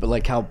this a little bit, but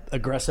like how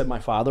aggressive my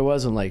father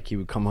was, and like he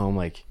would come home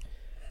like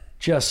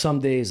just some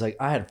days like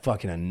I had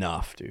fucking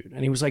enough, dude.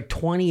 And he was like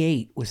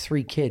 28 with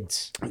 3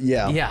 kids.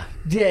 yeah. Yeah.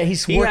 Yeah,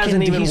 he's He working.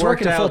 hasn't even He's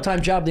worked working a out-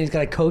 full-time job. Then he's got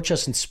to coach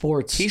us in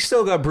sports. He's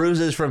still got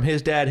bruises from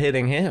his dad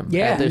hitting him.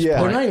 yeah, At this Yeah. they're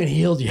point. not even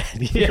healed yet.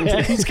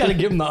 Yeah, he's got to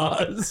give him the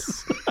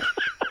odds.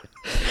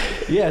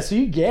 Yeah, so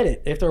you get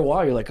it. After a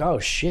while, you're like, oh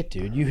shit,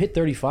 dude. You hit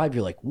 35,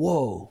 you're like,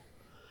 whoa.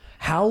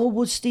 How old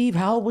was Steve?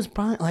 How old was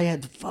Brian?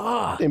 Like,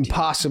 fuck.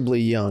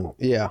 Impossibly young.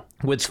 Yeah.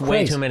 With way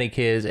crazy. too many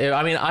kids.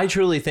 I mean, I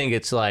truly think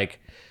it's like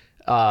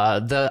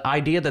the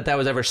idea that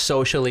was ever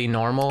socially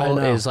normal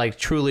know. is like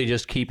truly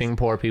just keeping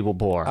poor people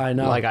poor. I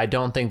know. Like, I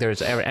don't think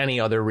there's ever any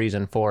other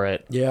reason for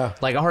it. Yeah.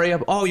 Like, hurry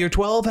up. Oh, you're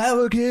 12, have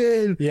a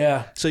kid.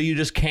 Yeah. So you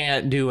just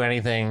can't do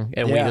anything,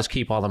 and we Yeah. just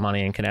keep all the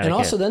money in Connecticut. And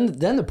also,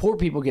 then the poor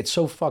people get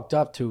so fucked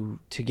up to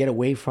get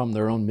away from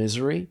their own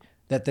misery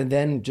that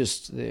then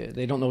just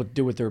they don't know what to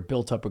do with their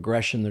built up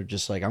aggression. They're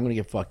just like, I'm gonna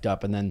get fucked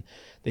up, and then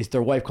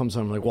their wife comes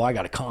home like, well, I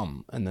gotta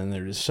come, and then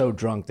they're just so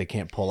drunk they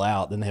can't pull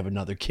out. Then they have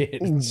another kid.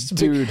 It's just a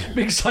Dude.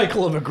 big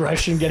cycle of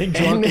aggression, getting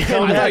drunk. I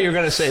thought you were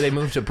going to say they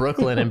moved to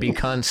Brooklyn and be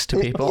cunts to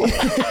people.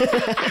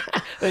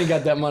 They ain't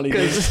got that money,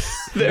 dude.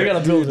 They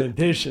gotta build an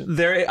addition.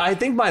 I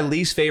think my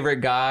least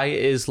favorite guy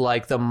is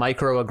like the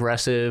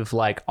microaggressive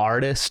like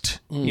artist.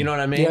 You know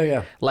what I mean?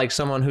 Yeah. Like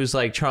someone who's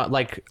like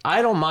like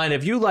I don't mind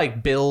if you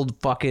like build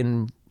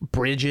fucking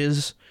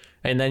bridges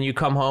and then you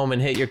come home and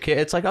hit your kid.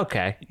 It's like,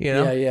 okay, you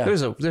know,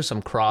 there's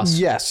some cross.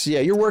 Yes, yeah,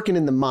 you're working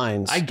in the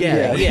mines. I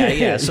get it.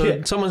 Yeah.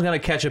 So someone's gonna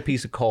catch a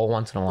piece of coal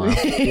once in a while.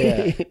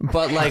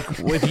 But like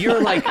if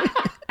you're like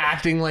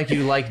acting like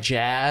you like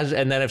jazz,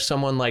 and then if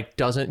someone like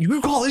doesn't,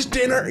 you call this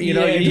dinner, you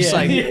know, you just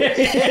like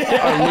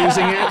are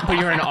losing it. But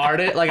you're an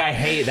artist. Like I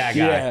hate that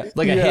guy.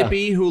 Like a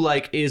hippie who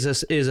like is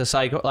a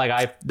psycho.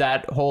 Like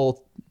that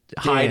whole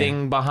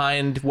hiding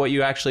behind what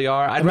you actually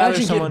are. I'd rather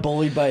Imagine someone getting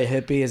bullied by a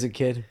hippie as a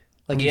kid.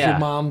 Like if your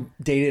mom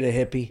dated a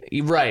hippie,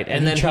 right?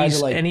 And then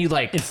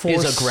he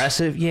is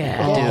aggressive.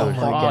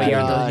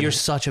 Yeah, dude. You're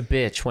such a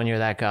bitch when you're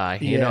that guy.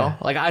 You know,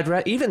 like I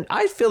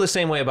feel the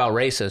same way about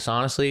racists,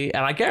 honestly.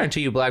 And I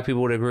guarantee you, black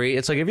people would agree.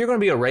 It's like if you're gonna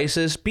be a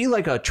racist, be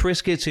like a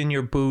Triscuits in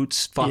your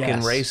boots, fucking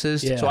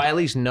racist. Yeah. So I at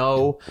least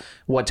know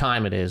what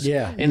time it is.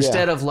 Yeah.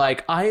 Instead of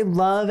like, I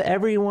love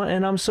everyone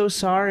and I'm so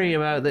sorry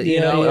about that. You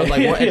know,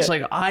 like it's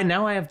like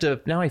now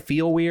I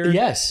feel weird.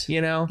 Yes. You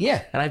know.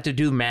 Yeah. And I have to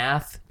do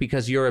math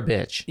because you're a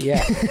bitch. Yeah.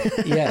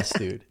 Yes,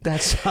 dude.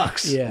 That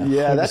sucks. Yeah.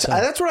 100%.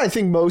 That's what I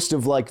think most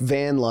of like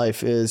van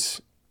life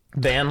is.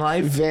 Van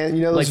life? You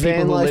know, those like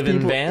van people who life live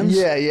in vans?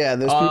 Yeah.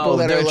 Those people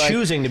that they're are like,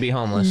 choosing to be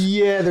homeless.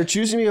 Yeah, they're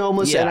choosing to be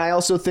homeless, and I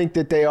also think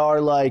that they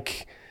are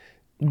like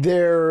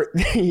they're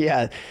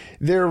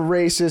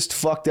racist,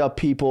 fucked up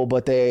people,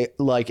 but they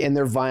like, and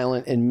they're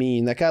violent and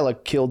mean. That guy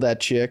like killed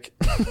that chick.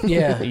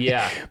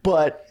 Yeah.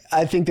 But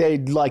I think they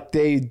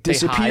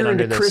disappear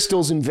into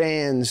crystals and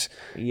vans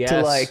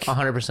to like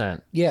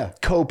 100%. Yeah,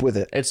 cope with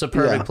it. It's the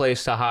perfect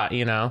place to hide.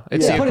 You know,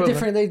 it's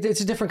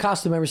it's a different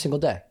costume every single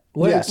day.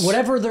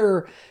 Whatever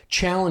their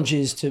challenge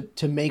is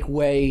to make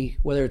way,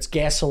 whether it's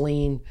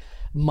gasoline,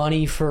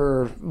 money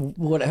for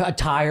a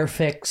tire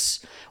fix,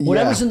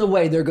 whatever's in the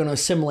way, they're going to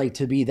assimilate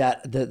to be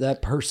that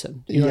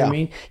person. You know what I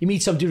mean? You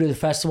meet some dude at the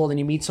festival, then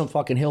you meet some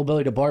fucking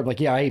hillbilly to bar,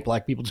 like, yeah, I hate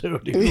black people too,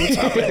 dude. What's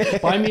up, man?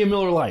 Buy me a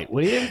Miller Lite,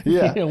 will you?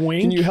 Yeah.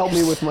 Wink. Can you help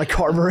me with my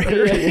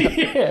carburetor?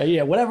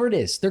 Yeah, whatever it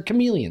is. They're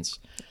chameleons.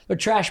 They're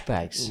trash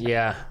bags.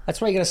 Yeah.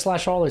 That's why you got to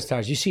slash all those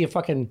tires. You see a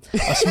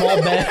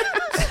small bed.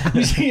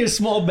 You see a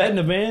small bed in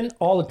a van,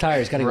 all the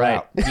tires got to go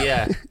out.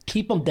 Yeah.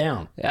 Keep them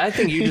down. I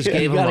think you just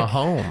gave them a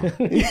home.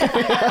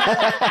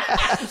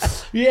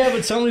 Yeah,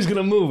 but somebody's going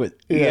to move it.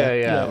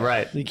 Yeah,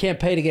 right. You can't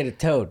pay to get it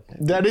towed.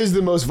 That is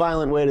the most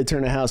violent way to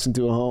turn a house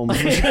into a home.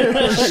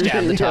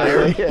 Stab the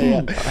tire.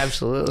 Yeah.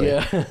 Absolutely.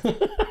 Yeah.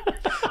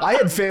 I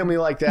had family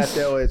like that,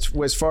 though. It's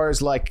as far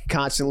as like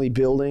constantly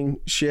building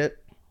shit.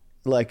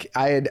 Like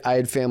I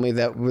had family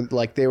that would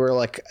like, they were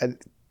like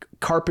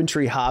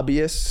carpentry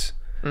hobbyists.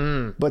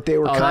 But they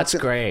were that's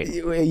great.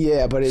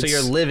 Yeah, but it's, so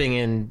you're living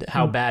in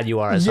how bad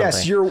you are at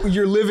yes, something.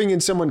 you're living in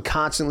someone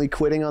constantly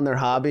quitting on their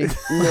hobby.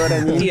 You know what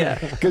I mean? Yeah.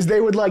 Because they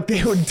would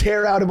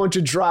tear out a bunch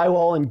of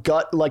drywall and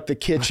gut like the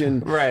kitchen,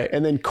 right,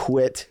 and then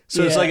quit.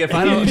 So it's like if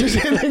I don't,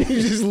 and then you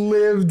just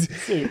lived.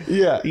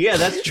 Yeah,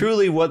 that's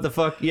truly what the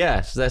fuck.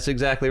 Yes, that's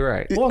exactly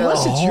right. Well,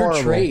 unless it's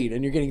your trade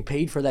and you're getting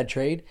paid for that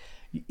trade,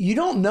 you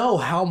don't know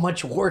how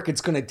much work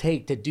it's going to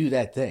take to do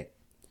that thing.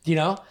 You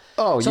know?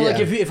 Oh, so yeah. like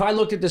if I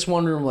looked at this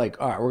one room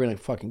like, all right, we're going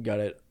to fucking gut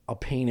it. I'll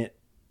paint it.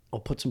 I'll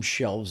put some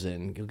shelves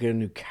in. You'll get a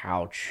new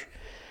couch.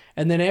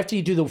 And then after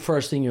you do the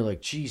first thing, you're like,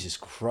 Jesus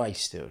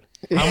Christ, dude.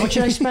 How much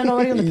did I spend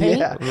already on the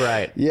paint?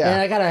 Right. Yeah.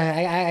 And I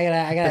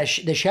gotta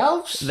the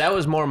shelves? That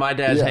was more my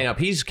dad's hang up.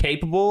 He's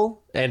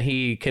capable and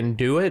he can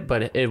do it,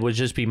 but it would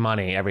just be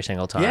money every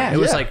single time. Yeah. It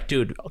was like,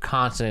 dude,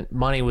 constant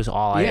money was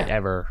all I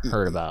ever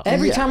heard about.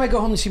 Every time I go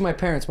home to see my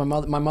parents, my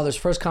mother's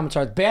first comments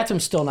are, the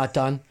bathroom's still not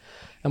done.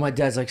 And my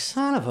dad's like,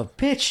 son of a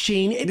bitch,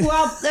 Gene.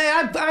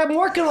 I'm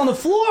working on the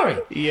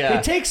flooring. Yeah.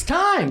 It takes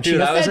time. Dude,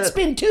 it's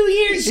been 2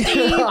 years,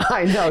 Steve.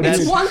 I know.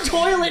 It's one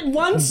toilet,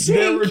 one sink.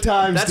 There were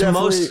times. That's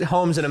most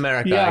homes in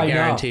America, I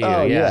guarantee you.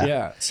 Oh,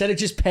 yeah. Instead of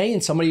just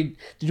paying somebody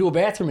to do a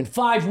bathroom in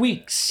 5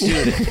 weeks.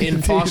 Dude,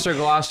 in Foster,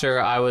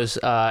 Gloucester, I was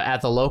at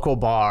the local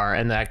bar,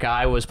 and that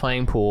guy was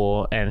playing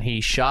pool, and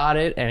he shot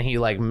it, and he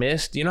like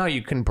missed. You know,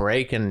 you can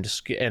break and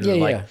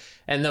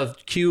and the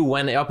cue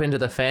went up into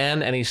the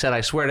fan, and he said,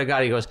 I swear to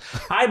God, he goes,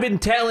 I've been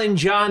telling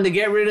John to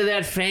get rid of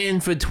that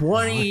fan for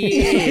 20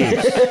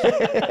 years.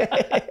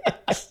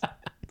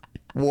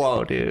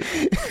 Whoa, dude.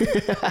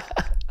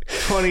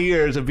 20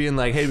 years of being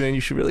like, hey, man,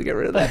 you should really get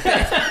rid of that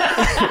fan.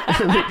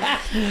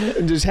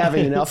 And just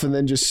having enough and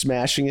then just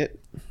smashing it.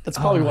 That's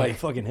probably why he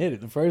fucking hit it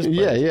in the first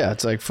place. Yeah.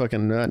 It's like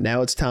fucking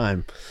now it's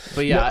time.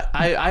 But yeah,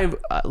 I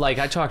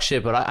talk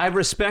shit, but I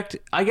respect,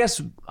 I guess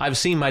I've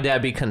seen my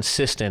dad be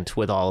consistent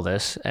with all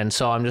this. And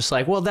so I'm just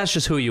like, well, that's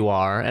just who you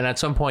are. And at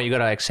some point you got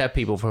to accept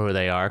people for who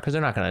they are because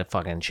they're not going to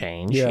fucking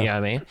change. You know what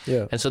I mean?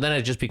 Yeah. And so then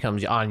it just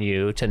becomes on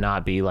you to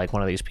not be like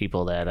one of these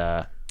people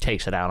that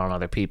takes it out on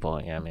other people.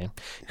 You know what I mean?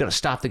 You got to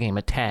stop the game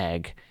of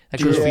tag.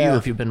 That goes for you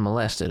if you've been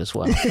molested as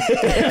well. What's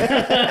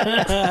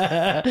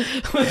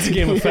the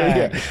game of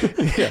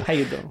fag? Yeah. How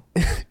you doing?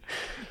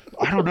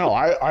 I I don't know.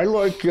 I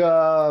like.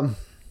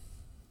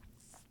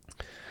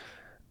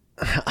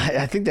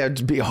 I think that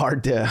would be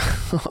hard to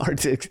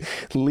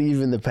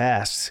leave in the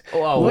past.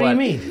 Oh, What do you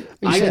mean?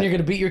 You saying Yeah. you're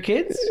gonna beat your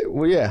kids?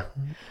 Well, yeah.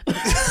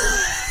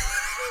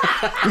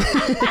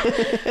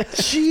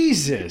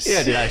 Jesus.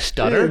 Yeah, did I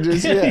stutter?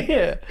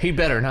 Yeah. He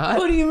better not.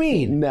 What do you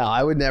mean? No,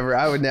 I would never.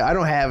 I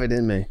don't have it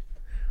in me.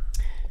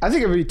 I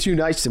think I'd be too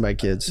nice to my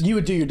kids. You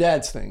would do your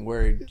dad's thing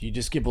where you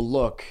just give a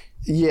look.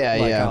 Yeah,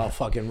 Like, yeah. I'll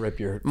fucking rip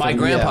your. My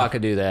finger. grandpa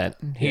could do that.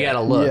 He had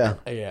a look.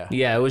 Yeah. Yeah.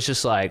 Yeah, it was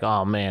just like,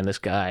 oh man, this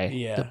guy,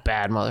 Yeah. a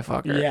bad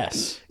motherfucker.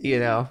 Yes. You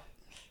know?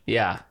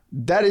 Yeah.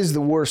 That is the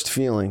worst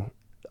feeling.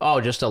 Oh,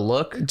 just a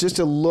look? Just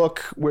a look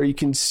where you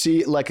can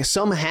see, like,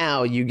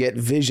 somehow you get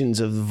visions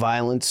of the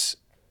violence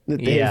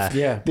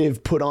that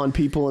they've put on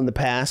people in the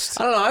past.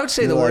 I don't know. I would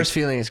say the Like- worst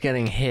feeling is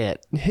getting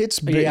hit.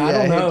 Hits, Yeah, I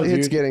don't know.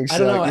 It's dude. getting. I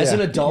don't know. sucked, As yeah.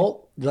 an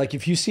adult, like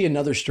if you see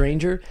another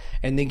stranger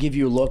and they give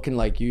you a look and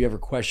like you ever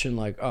question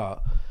like,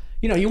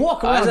 you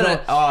walk around.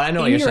 I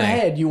know what in you're your saying.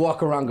 head, you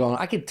walk around going,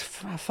 I could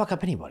fuck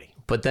up anybody.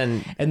 But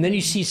then, And then you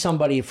see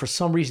somebody, for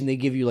some reason, they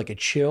give you like a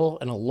chill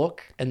and a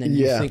look, and then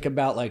you Yeah. think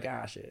about like,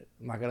 shit,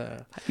 I'm not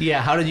gonna.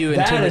 yeah, how did you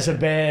That intimidate? is a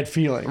bad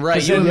feeling. Right,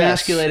 'Cause you then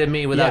emasculated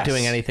me without yes,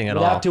 doing anything at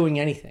all. Without doing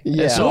anything.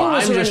 Yeah. So Nor I'm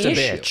was there just any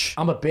a issue. bitch.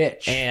 I'm a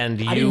bitch. And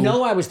I you- didn't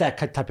know I was that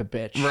type of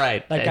bitch.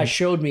 Right. Like, And- I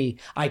showed me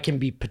I can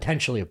be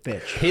potentially a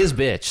bitch. His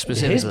bitch,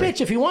 specifically. His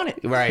bitch, if you want it.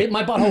 Right.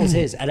 My butthole is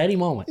his at any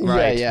moment.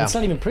 Right. Yeah. It's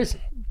not even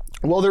prison.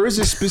 Well, there is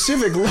a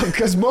specific look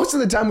because most of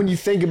the time when you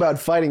think about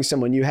fighting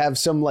someone, you have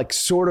some like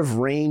sort of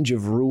range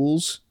of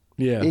rules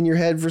Yeah. in your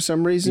head for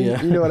some reason.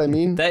 Yeah. You know what I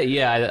mean? That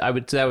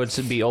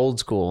would be old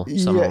school.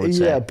 Someone yeah, would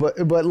say. yeah,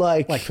 but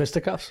like, Like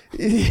fisticuffs?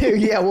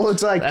 yeah. Well,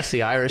 it's like That's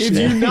the Irish if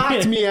thing. you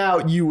knocked me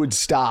out, you would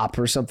stop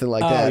or something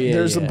like that.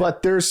 yeah, yeah.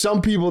 But there's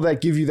some people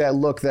that give you that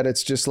look that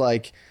it's just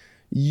like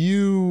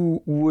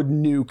you would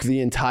nuke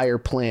the entire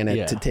planet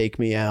Yeah. to take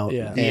me out,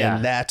 Yeah. and Yeah.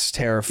 that's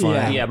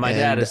terrifying. Yeah, my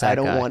dad And is that I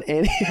don't guy. want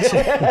any.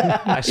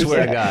 I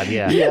swear to God,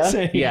 yeah.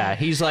 Yeah. Yeah,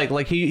 he's like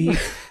he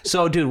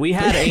so dude, we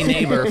had a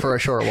neighbor for a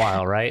short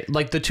while, right?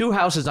 Like the two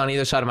houses on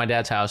either side of my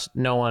dad's house,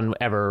 no one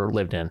ever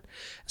lived in.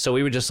 So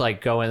we would just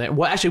like go in there.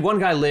 Well, actually one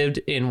guy lived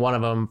in one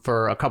of them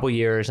for a couple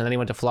years and then he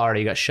went to Florida,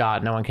 he got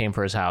shot, no one came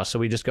for his house. So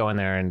we just go in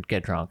there and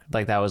get drunk.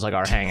 Like that was like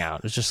our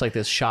hangout. It's just like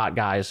this shot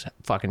guy's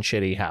fucking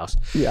shitty house.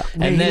 Yeah.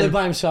 And And he then lived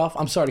by himself.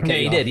 I'm sorry to cut yeah,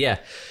 you he off. did, yeah.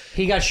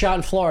 He got shot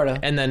in Florida.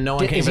 And then no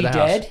one came Is for the he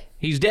house. dead?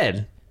 He's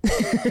dead.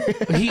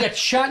 He got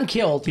shot and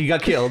killed. He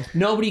got killed.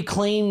 Nobody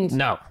claimed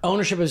No.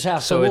 ownership of his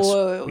house. So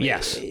So, it's-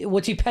 yes.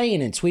 What's he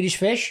paying in? Swedish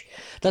fish?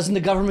 Doesn't the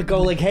government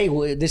go like, hey,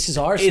 this is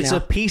ours It's now? a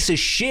piece of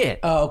shit.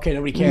 Oh, okay,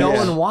 nobody cares. No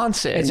one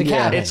wants it. It's a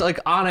cabin. It's like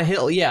on a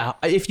hill. Yeah,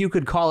 if you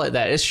could call it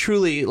that. It's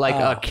truly like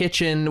a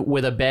kitchen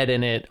with a bed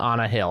in it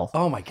on a hill.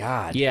 Oh my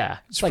God. Yeah,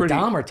 It's like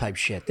Dahmer type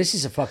shit. This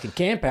is a fucking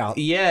camp out.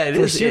 Yeah, it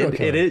for a is. serial It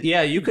killer. is.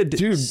 Yeah, you could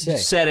Sick.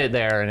 set it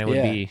there and it would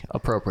Yeah. be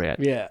appropriate.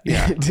 Yeah.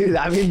 Dude,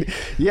 I mean,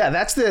 yeah,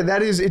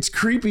 it's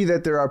creepy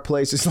that there are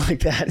places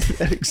like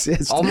that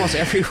exist. Almost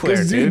everywhere,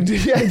 'Cause, dude.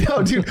 Yeah,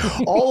 no, dude.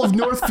 All of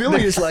North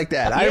Philly is like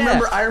that. I Yeah.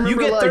 remember. You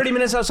get like, 30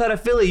 minutes outside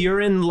of Philly, you're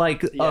in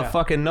like a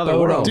fucking another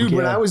Photo. world. dude.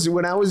 When Yeah.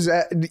 I was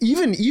at,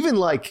 even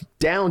like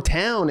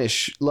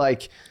downtown-ish,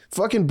 like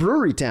fucking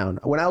brewery town.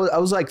 When I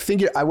was like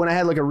thinking, when I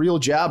had like a real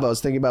job, I was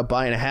thinking about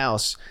buying a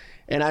house,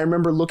 and I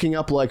remember looking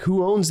up like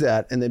who owns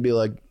that, and they'd be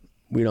like,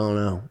 we don't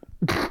know.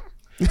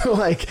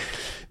 Like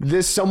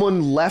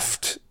someone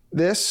left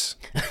this.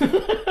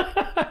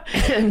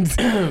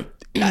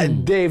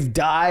 And they've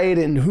died,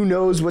 and who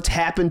knows what's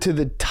happened to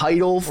the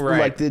title, Right.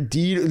 like the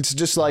deed. It's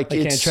just like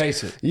They can't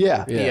trace it.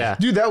 Yeah. Yeah.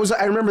 Dude,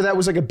 I remember that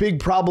was like a big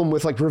problem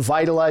with like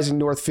revitalizing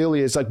North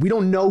Philly. It's like we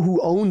don't know who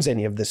owns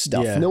any of this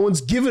stuff. Yeah. No one's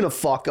given a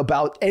fuck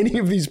about any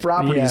of these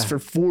properties Yeah. for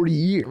 40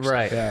 years.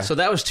 Right. So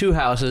that was two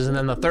houses, and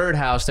then the third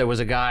house, there was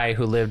a guy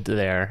who lived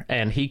there,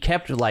 and he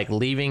kept like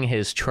leaving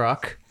his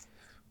truck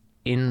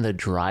in the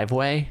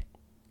driveway,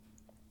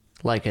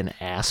 like an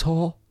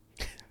asshole.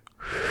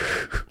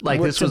 Like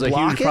What, this to was a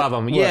block huge it?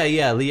 problem. What?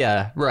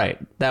 Yeah. Right.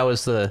 That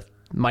was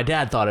my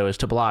dad thought it was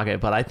to block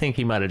it, but I think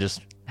he might have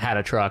just had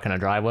a truck and a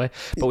driveway.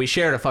 But we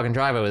shared a fucking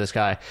driveway with this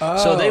guy.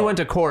 So they went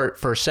to court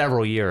for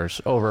several years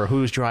over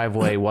whose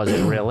driveway was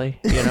it really,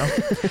 you know?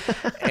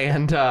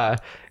 And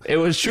it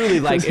was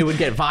truly like it would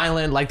get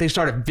violent. Like they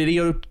started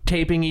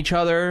videotaping each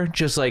other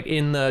just like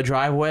in the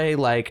driveway,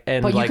 like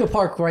and But like you could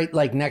park right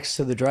like next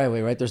to the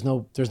driveway, right? There's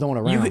no one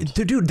around.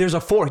 dude, there's a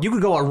fork. You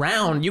could go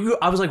around.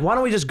 I was like, why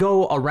don't we just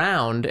go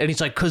around? And he's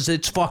like, because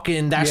it's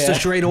fucking. That's the Yeah.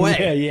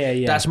 straightaway.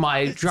 Yeah. That's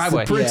my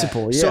driveway.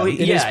 principle, yeah. So It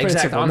is exactly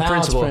principle. on Now it's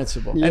principle.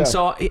 principle. Yeah. And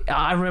so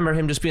I remember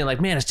him just being like,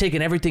 man, it's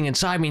taking everything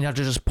inside me now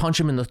to just punch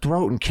him in the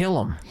throat and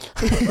kill him.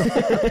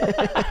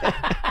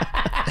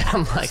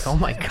 I'm like, oh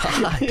my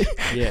god.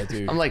 Yeah,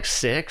 dude. I'm like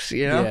 6,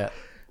 you know. Yeah.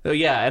 So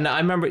yeah, and I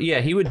remember,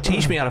 he would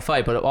teach me how to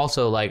fight, but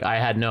also like I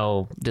had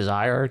no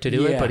desire to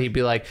do it. Yeah. But he'd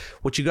be like,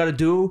 "What you got to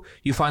do?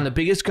 You find the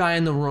biggest guy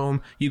in the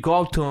room, you go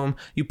up to him,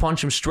 you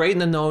punch him straight in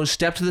the nose,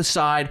 step to the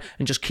side,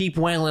 and just keep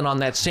wailing on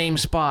that same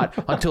spot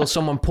until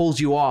someone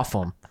pulls you off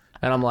him."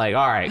 And I'm like,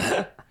 "All right."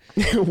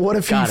 What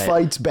if Got he it.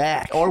 fights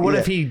back? Or what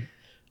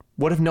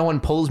if no one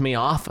pulls me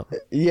off him?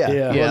 Yeah.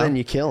 Yeah. Well, then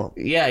you kill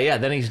him. Yeah,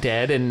 then he's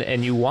dead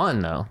and you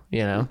won though,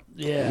 you know?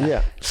 Yeah.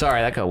 Yeah.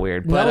 Sorry, that got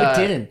weird. No, But,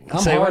 it didn't. I'm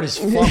say hard what? as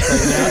fuck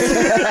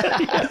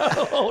right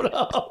now. Hold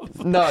up.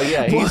 No,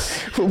 yeah, he's...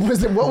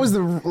 What was the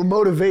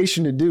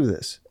motivation to do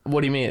this?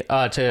 What do you mean?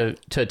 To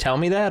tell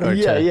me that? Or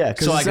Yeah, to, yeah,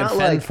 'cause so I it's can not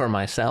fend like- for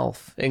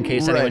myself in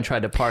case Right. anyone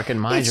tried to park in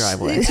my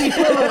driveway.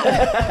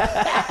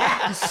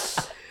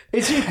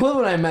 It's the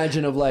equivalent, I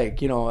imagine, of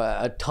like, you know,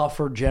 a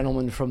tougher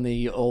gentleman from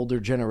the older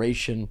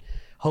generation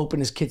hoping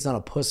his kid's not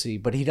a pussy,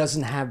 but he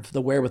doesn't have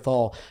the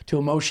wherewithal to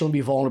emotionally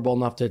be vulnerable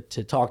enough to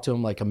talk to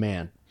him like a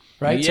man.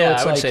 Right? Yeah,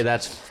 it's I would like, say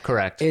that's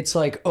correct. it's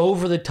like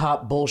over the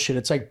top bullshit.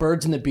 It's like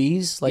birds and the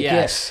bees. Like,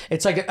 Yes. yeah,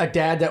 it's like a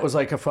dad that was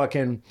like a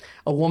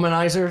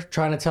womanizer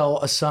trying to tell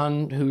a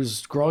son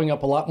who's growing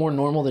up a lot more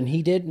normal than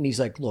he did. And he's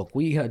like, look,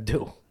 what you gotta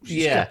do?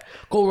 Yeah.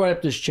 Go right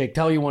up this chick,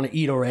 tell her you want to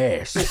eat her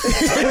ass.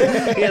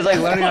 He was like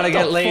learning how to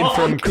get laid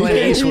from Clint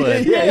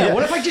Eastwood. Yeah.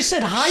 What if I just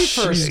said hi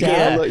first,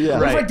 Yeah, Dad? yeah.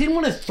 What if I Right. didn't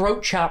want to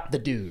throat chop the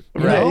dude?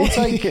 You Right. know? It's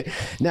like,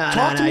 Nah,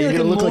 talk to me you're like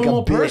gonna a look like a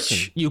normal bitch.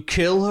 person. You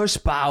kill her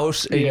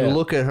spouse and Yeah. you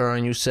look at her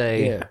and you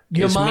say, Yeah.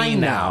 You're "It's me mine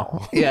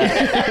now."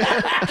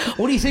 Yeah.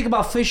 what do you think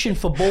about fishing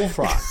for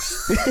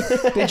bullfrogs?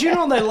 Did you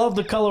know they love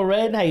the color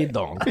red? How you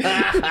doing? You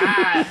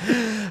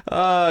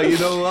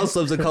know who else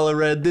loves the color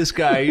red? This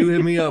guy. You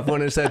hit me up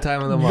when it's that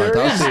time of the month.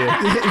 There I'll is- see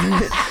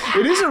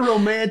you. It is a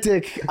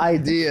romantic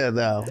idea,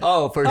 though.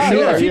 Oh, for Oh, sure.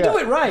 yeah, if you yeah. do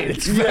it right,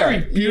 it's very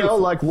You know, beautiful.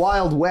 like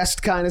Wild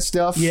West kind of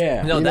stuff.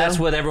 Yeah. No, You that's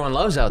know? what everyone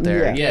loves out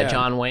there. Yeah. Yeah, Yeah.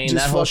 John Wayne,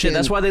 Just that whole shit. fucking-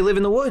 That's why they live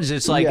in the woods.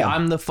 It's like, Yeah.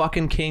 I'm the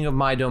fucking king of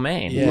my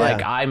domain. Yeah.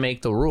 Like, I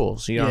make the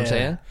rules. You know what I'm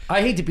saying?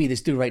 I hate to be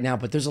this dude right now,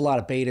 but there's a lot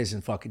of betas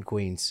in fucking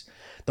Queens.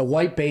 The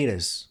white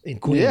betas in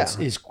Queens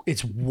Yeah.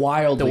 it's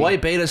wildly. The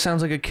white beta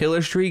sounds like a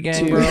killer street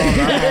gang, bro.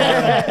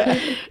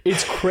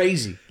 It's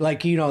crazy.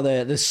 Like, you know,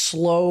 the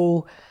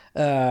slow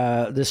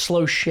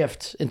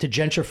shift into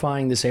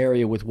gentrifying this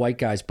area with white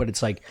guys, but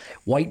it's like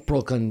white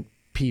Brooklyn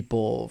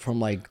people from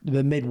like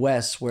the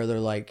Midwest where they're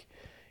like,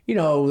 you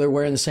know, they're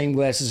wearing the same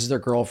glasses as their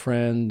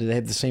girlfriend. They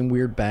have the same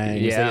weird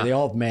bangs. Yeah. They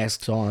all have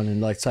masks on,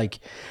 and like, it's like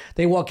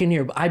they walk in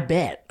here. I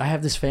bet I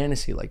have this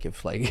fantasy, like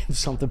if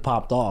something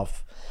popped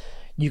off,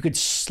 you could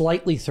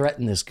slightly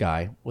threaten this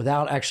guy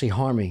without actually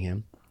harming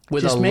him.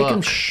 With Just a make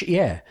him,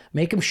 look.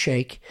 make him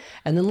shake,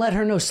 and then let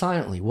her know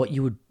silently what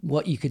you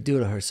could do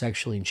to her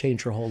sexually and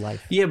change her whole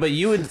life. Yeah, but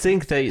you would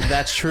think that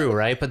that's true,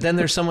 right? But then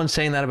there's someone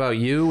saying that about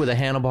you with a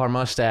handlebar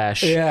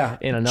mustache Yeah.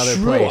 in another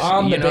True. place.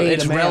 I'm the You know, beta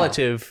it's male.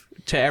 relative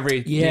to every,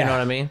 you Yeah. know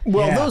what I mean?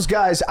 Well, Yeah. those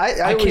guys, I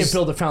always, can't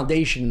build a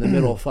foundation in the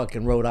middle of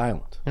fucking Rhode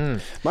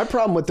Island. My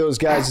problem with those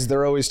guys is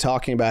they're always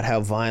talking about how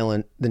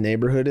violent the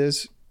neighborhood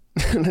is.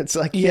 And it's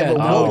like, Yeah, but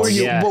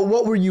no,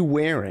 what were you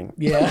wearing?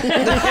 Yeah.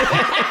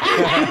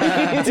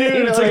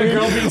 Dude, it's like a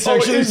girl being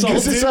sexually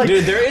assaulted. Like,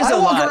 Dude, there is I a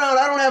walk lot. around,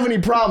 I don't have any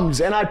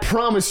problems, and I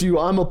promise you,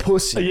 I'm a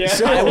pussy. Yeah.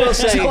 So, I will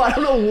say- so I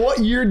don't know what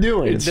you're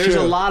doing. There's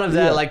a lot of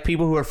that, Yeah. like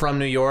people who are from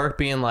New York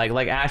being like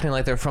acting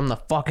like they're from the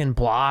fucking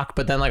block,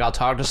 but then like I'll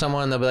talk to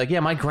someone and they'll be like, yeah,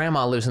 my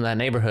grandma lives in that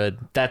neighborhood.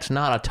 That's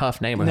not a tough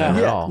neighborhood No.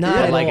 at Yeah, all. not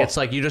But, at like all. it's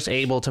like you're just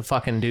able to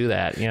fucking do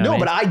that. You know No, what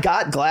but I mean? I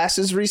got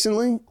glasses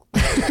recently.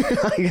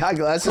 I got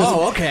glasses.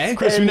 Oh, okay.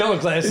 Chris, we know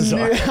what glasses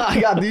are. Yeah, I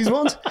got these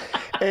ones,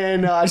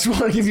 and I just want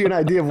to give you an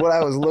idea of what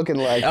I was looking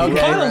like. Okay. It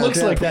kind of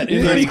looks like that.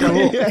 Pretty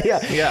cool.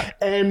 Yeah.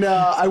 And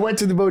I went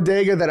to the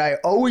bodega that I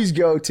always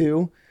go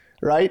to,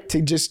 right,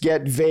 to just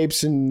get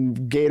vapes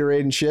and Gatorade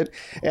and shit.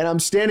 And I'm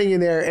standing in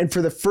there, and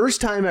for the first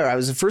time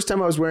ever, the first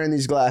time I was wearing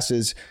these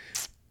glasses,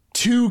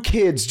 2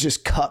 kids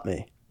just cut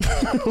me.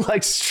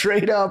 Like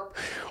straight up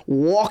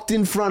walked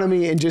in front of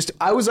me and just,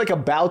 I was like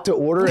about to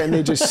order and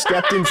they just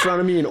stepped in front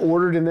of me and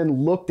ordered and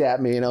then looked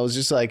at me and I was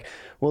just like,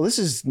 well, this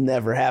is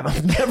never happened.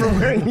 I'm never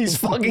wearing these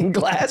fucking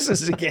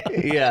glasses again.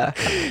 Yeah.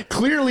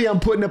 Clearly I'm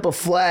putting up a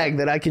flag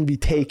that I can be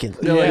taken.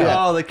 They're like,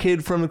 oh, the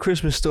kid from the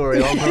Christmas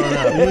Story, all grown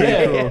up.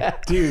 Pretty cool.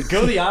 Dude,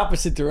 go the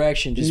opposite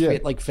direction. Just Yeah.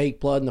 get like fake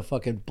blood and the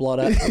fucking blood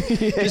up.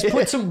 Just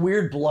put some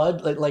weird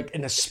blood like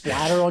in a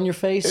splatter on your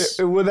face.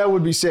 Well, that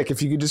would be sick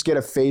if you could just get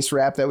a face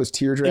wrap that was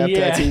teardrop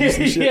tattoos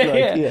and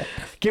shit. yeah.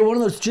 Get one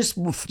of those. Just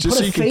put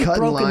so a you can fake cut in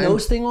broken line.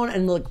 nose thing on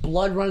and like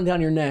blood running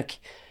down your neck.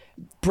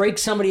 Break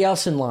somebody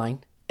else in line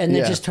and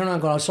then Yeah. just turn around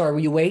and go, "I'm sorry, were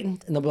you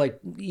waiting?" And they'll be like,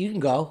 "You can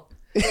go.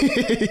 You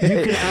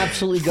can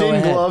absolutely go Thin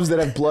ahead." gloves that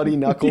have bloody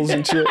knuckles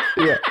and shit.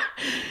 Yeah.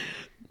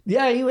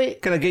 Yeah, you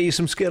wait. Can I get you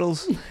some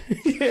Skittles?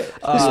 This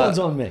one's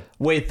on me.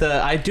 Wait,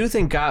 I do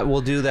think guys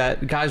will do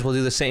that. Guys will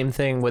do the same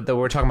thing with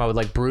we're talking about with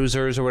like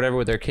bruisers or whatever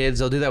with their kids.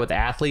 They'll do that with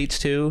athletes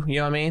too. You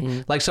know what I mean?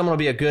 Mm-hmm. Like someone will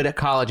be a good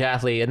college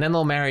athlete and then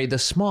they'll marry the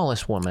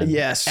smallest woman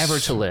Yes. ever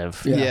to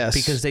live. Yes.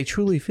 Because they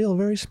truly feel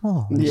very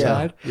small Yeah.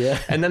 inside. Yeah.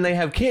 And then they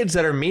have kids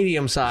that are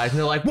medium sized and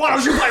they're like, why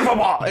don't you play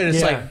football? And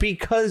it's Yeah. like,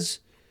 because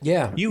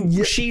Yeah.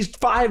 she's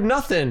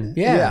 5-0.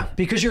 Yeah,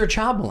 because you're a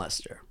child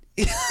molester.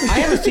 I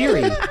have a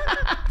theory.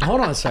 Hold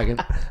on a second.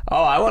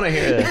 Oh, I want to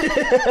hear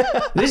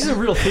this. This is a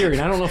real theory,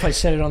 and I don't know if I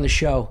said it on the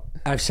show.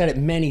 I've said it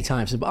many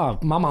times. Oh,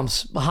 my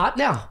mom's hot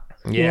now.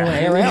 You want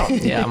to air out.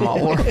 Yeah, I'm all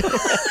warm.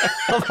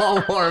 I'm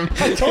all warm.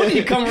 I told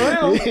you to come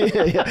around.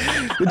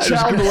 The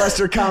child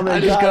molester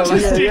comment.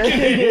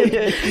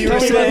 You were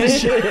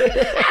saying.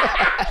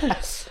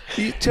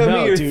 Tell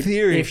me your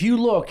theory. If you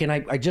look, and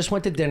I just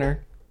went to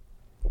dinner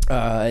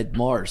at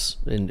Mars,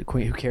 and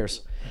Queen, who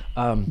cares?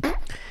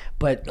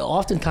 But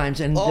oftentimes,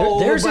 and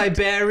there's by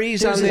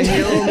Barry's on the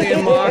hill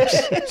near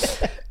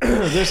Marks.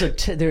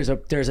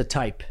 there's a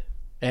type,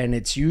 and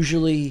it's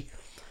usually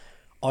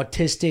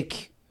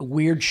autistic,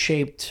 weird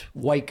shaped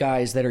white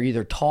guys that are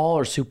either tall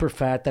or super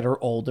fat, that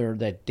are older,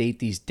 that date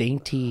these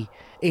dainty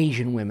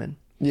Asian women.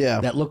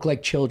 Yeah. That look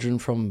like children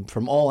from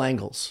all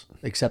angles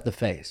except the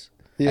face.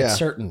 Yeah. At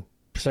certain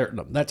of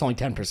them. That's only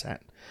 10%.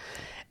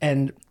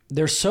 And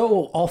they're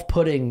so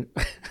off-putting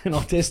and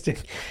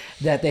autistic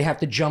that they have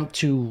to jump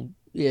to,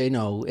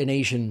 an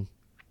Asian,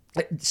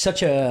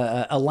 such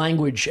a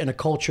language and a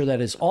culture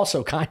that is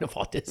also kind of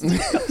autistic.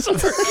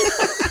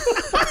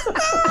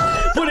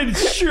 But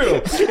it's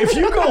true. If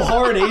you go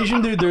hard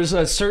Asian, dude, there's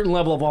a certain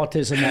level of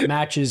autism that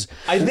matches.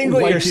 I think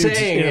what white you're dudes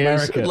saying in is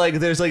America. like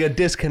there's like a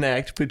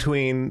disconnect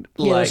between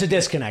There's a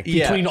disconnect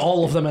between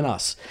all of them and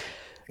us.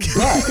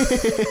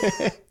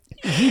 But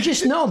you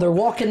just know they're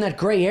walking that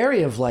gray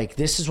area of like,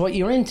 this is what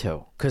you're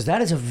into. Because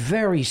that is a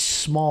very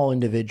small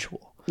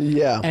individual.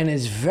 Yeah. And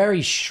it's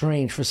very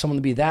strange for someone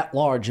to be that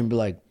large and be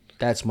like,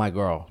 that's my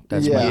girl.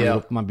 That's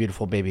my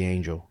beautiful baby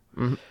angel.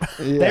 Yeah.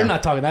 They're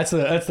not talking. That's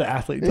the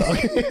athlete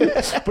talking.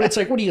 But it's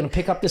like, what are you going to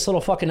pick up this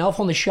little fucking elf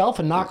on the shelf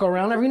and knock her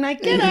around every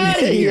night? Get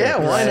out of here. Yeah,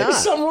 why not? There's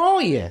something wrong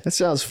with you. That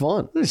sounds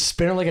fun.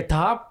 Spin her like a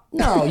top?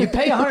 No, you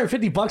pay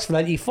 $150 for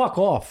that, you fuck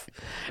off.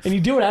 And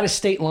you do it out of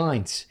state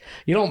lines.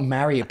 You don't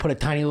marry it, put a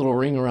tiny little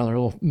ring around her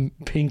little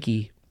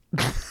pinky.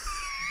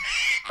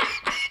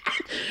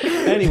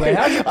 Anyway,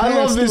 I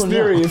love this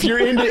theory. If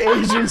you're into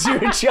Asians,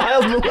 you're a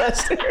child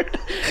molester.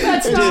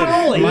 That's not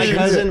only.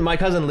 My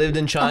cousin lived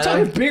in China. I'm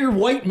talking bigger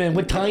white men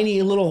with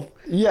tiny little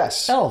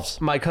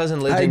elves. My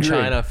cousin lived in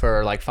China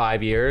for like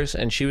 5 years,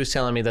 and she was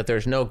telling me that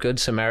there's no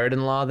good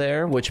Samaritan law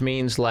there, which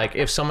means like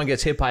if someone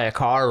gets hit by a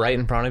car right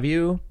in front of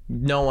you,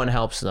 no one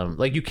helps them.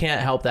 Like you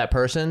can't help that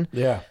person.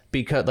 Yeah.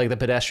 Because like the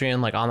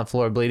pedestrian like on the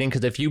floor bleeding,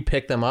 because if you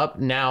pick them up,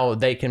 now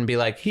they can be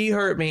like, he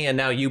hurt me, and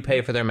now you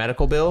pay for their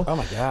medical bill. Oh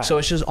my God. So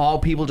it's just all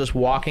people just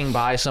walking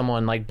by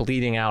someone like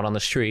bleeding out on the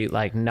street,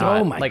 like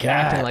not like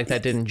acting like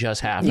that didn't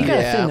just happen. You got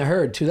to thin the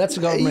herd too. That's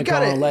the government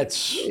going,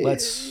 let's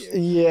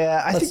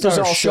Yeah, I think start there's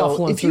also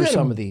shuffling through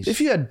some of these. If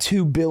you had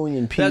 2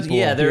 billion people,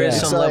 there is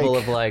some level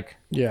of like,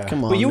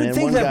 come on, but you would man,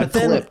 think one that,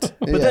 got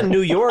but then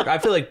New York, I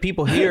feel like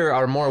people here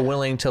are more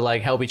willing to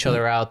like help each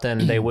other out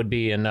than they would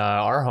be in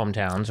our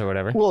hometowns or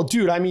whatever. Well,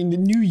 dude, I mean,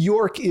 New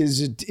York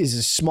is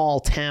a small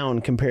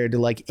town compared to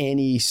like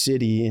any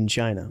city in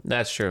China.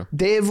 That's true.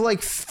 They have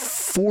like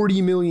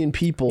 40 million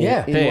people.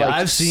 Yeah. in Hey, like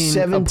I've seen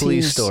 17 a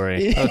police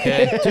story.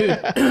 Okay, dude.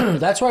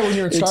 That's why when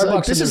you're in It's Starbucks,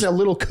 like, this and is a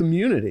little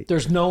community.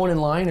 there's no one in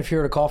line. If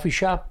you're at a coffee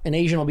shop, an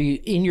Asian will be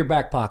in your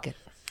back pocket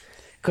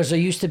because they're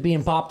used to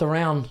being popped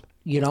around.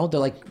 They're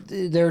like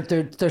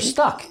they're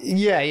stuck.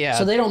 Yeah.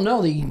 So they don't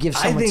know that you can give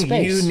I someone think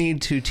space. you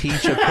need to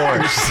teach a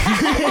course.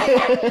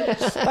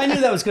 I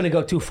knew that was going to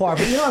go too far,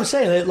 but you know what I'm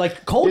saying?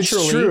 Like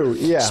culturally, true,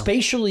 yeah.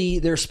 spatially,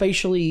 they're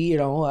spatially,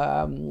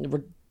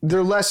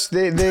 They're less.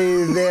 They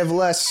have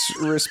less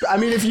respect. I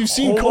mean, if you've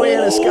seen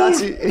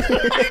Koyaanisqatsi.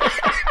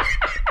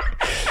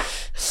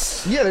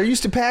 Yeah, they're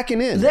used to packing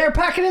in. they're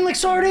packing in like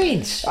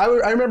sardines. I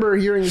remember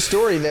hearing a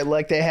story that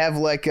like they have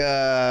like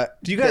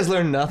Do you guys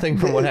learn nothing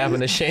from what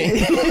happened to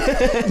Shane?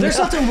 There's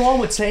nothing wrong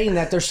with saying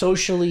that they're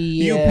socially.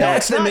 You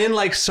pack them in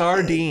like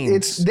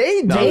sardines.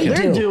 they're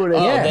do. doing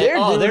it. Yeah. They're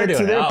doing it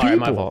to their it. All people. right,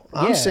 my fault.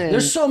 I'm saying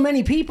there's so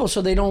many people,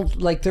 so they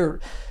don't like they'll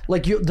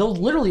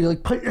literally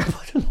like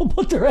they'll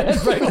put their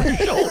head right on your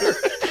shoulder.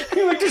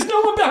 You're like, there's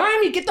no one behind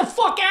me. Get the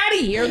fuck out of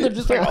here. And they're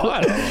just like,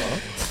 I don't know.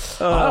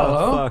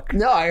 Oh, fuck.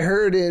 No, I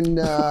heard they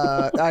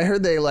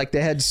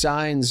had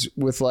signs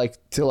with like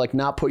to like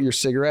not put your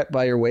cigarette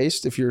by your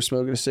waist if you were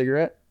smoking a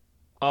cigarette.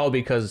 Oh,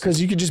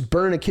 because you could just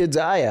burn a kid's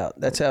eye out.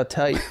 That's how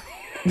tight.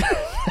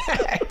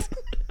 I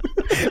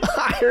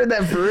heard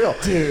that for real,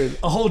 Dude,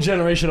 a whole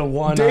generation of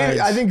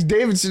one-eyes. I think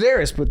David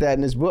Sedaris put that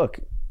in his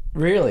book.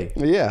 Really?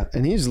 Yeah,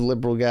 and he's a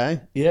liberal guy.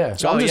 Yeah.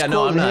 So I'm just I'm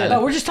quoting not. him.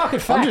 No, we're just talking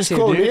facts. I'm just here,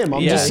 quoting dude. him.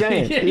 I'm just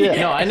saying. Yeah.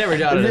 No, I never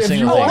doubted a If you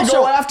single want thing. to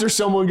go after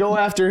someone, go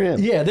after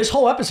him. Yeah, this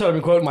whole episode I've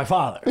been quoting my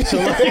father. So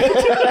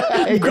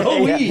like,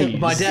 go easy.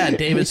 My dad,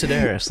 David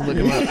Sedaris. Look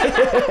him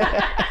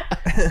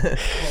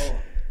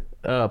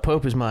up.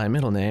 Pope is my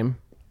middle name.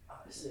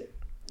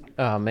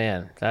 Oh,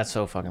 man. That's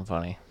so fucking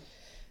funny.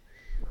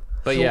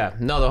 But yeah,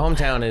 no, the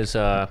hometown is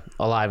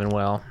alive and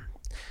well.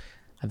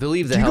 I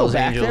believe the Hells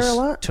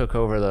Angels took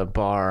over the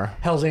bar.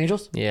 Hell's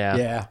Angels? Yeah.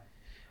 Yeah.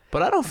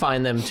 But I don't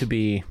find them to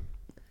be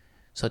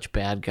such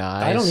bad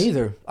guys. I don't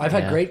either. I've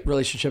had great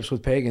relationships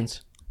with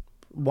pagans.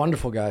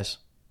 Wonderful guys.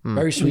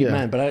 Very sweet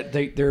men, but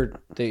they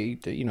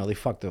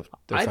fuck their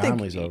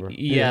families over.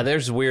 Yeah,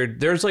 there's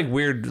weird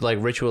like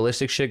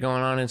ritualistic shit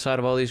going on inside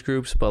of all these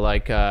groups, but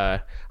like I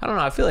don't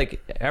know, I feel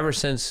like ever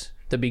since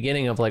the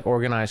beginning of like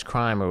organized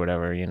crime or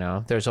whatever, you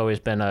know, there's always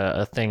been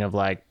a thing of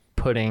like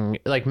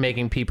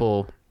making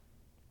people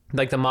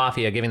like the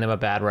mafia, giving them a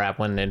bad rap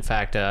when in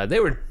fact they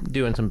were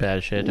doing some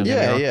bad shit.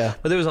 Yeah.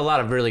 But there was a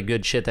lot of really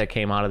good shit that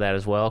came out of that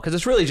as well, because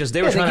it's really just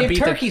they were trying to beat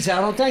turkeys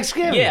out on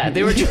Thanksgiving. Yeah,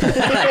 they were.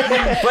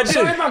 But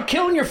sorry about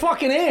killing your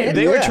fucking aunt.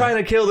 They were trying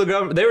to kill the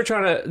government. They were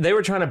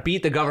trying to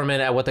beat the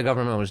government at what the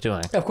government was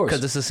doing. Of course,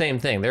 because it's the same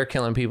thing. They're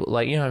killing people,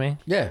 like, you know what I mean?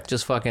 Yeah.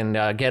 Just fucking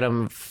get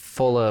them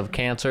full of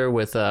cancer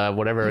with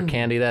whatever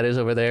candy that is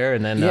over there,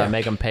 and then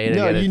make them pay to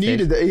get it. You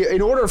needed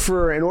in order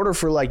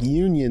for like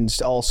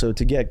unions also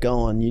to get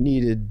going, you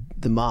needed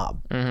the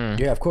mob.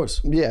 Mm-hmm. Yeah, of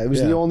course. Yeah, it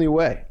was the only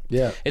way.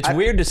 Yeah, it's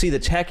weird to see the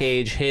tech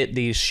age hit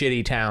these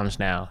shitty towns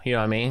now. You know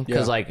what I mean?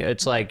 Because like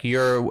it's like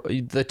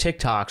the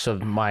TikToks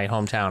of my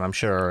hometown, I'm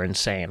sure, are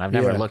insane. I've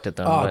never looked at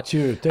them. Oh, but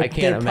dude, I can't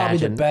they're imagine. probably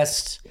the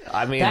best.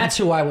 I mean, that's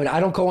who I would. I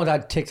don't go on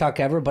that TikTok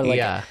ever, but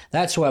like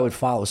that's who I would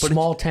follow.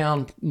 Small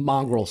town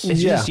mongrels.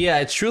 It's just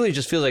it truly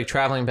just feels like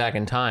traveling back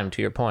in time.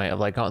 To your point of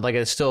like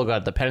it's still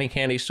got the penny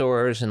candy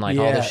stores and like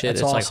all the shit.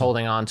 It's awesome. Like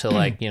holding on to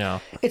like, you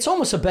know, it's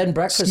almost a bed and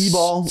breakfast. Skee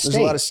ball. State.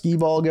 There's a lot of skee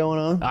ball going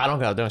on. I don't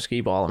got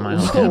skee ball in my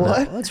hometown.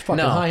 What? That's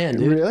fucking high end,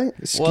 dude. Really?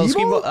 Skee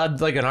ball?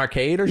 Like an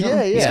arcade or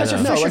something? Yeah.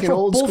 Like an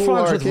old school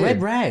arcade with red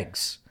arcade.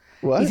 rags.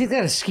 What? You think they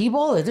had a skee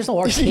ball? There's no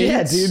arcades.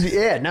 Yeah, dude.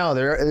 Yeah, no,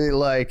 they're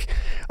like,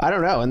 I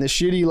don't know. In the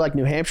shitty like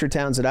New Hampshire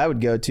towns that I would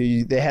go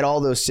to, they had all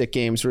those sick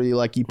games where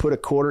you put a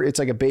quarter. It's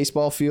like a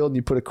baseball field.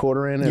 You put a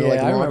quarter in and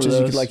like launches.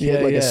 You could like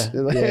hit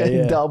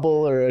a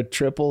double or a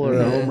triple or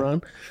a home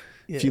run.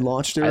 If you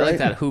launched it, I like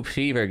that Hoop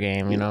Fever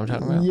game. You know what I'm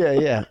talking about?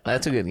 Yeah.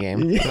 That's a good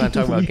game. We're not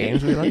talking about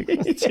games we like.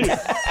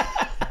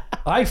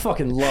 I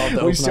fucking love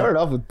to we started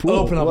off with pool.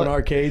 Open up an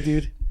arcade,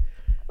 dude.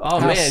 Oh,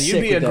 How man, you'd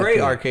be a great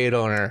be? arcade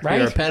owner. Right?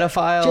 You're a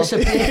pedophile.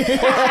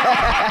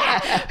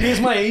 Here's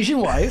my Asian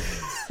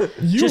wife.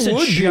 You just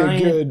would a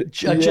giant, be a good.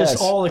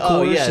 just all the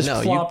quarters,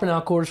 no, flopping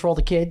out quarters for all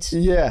the kids.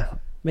 Yeah.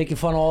 Making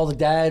fun of all the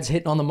dads,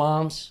 hitting on the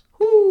moms.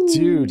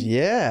 Dude,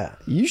 yeah.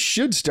 You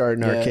should start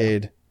an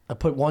arcade. I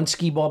put one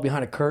skee ball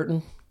behind a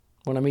curtain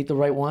when I meet the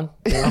right one.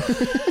 You know?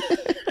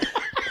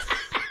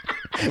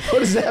 What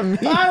does that mean?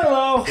 I don't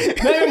know.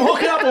 Maybe I'm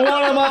hooking up with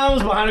one of the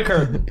moms behind a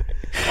curtain.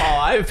 Oh,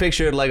 I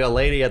pictured like a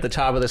lady at the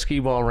top of the skee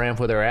ball ramp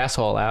with her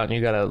asshole out, and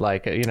you gotta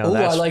like, you know,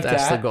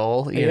 that's the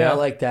goal. You know? I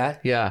like that.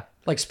 Yeah.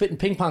 Like spitting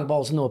ping pong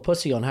balls into a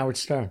pussy on Howard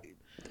Stern.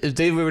 If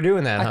Dave were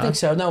doing that, I think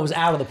so. No, it was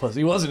out of the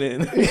pussy. It wasn't in.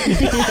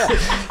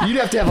 You'd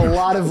have to have a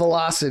lot of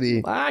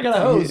velocity. I got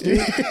a hose, dude.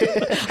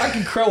 I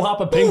can crow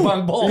hop a ping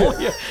pong ball.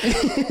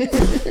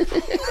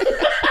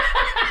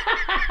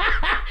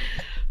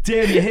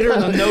 Damn, you hit her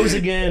in the nose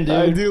again, dude.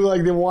 I do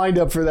like the wind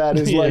up for that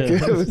is like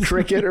a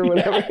cricket or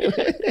whatever.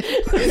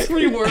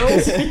 3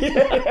 whirls.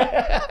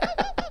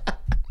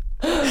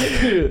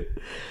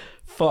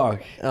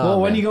 Fuck. Well,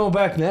 when are you going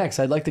back next?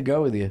 I'd like to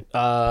go with you.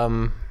 I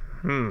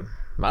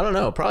don't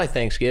know. Probably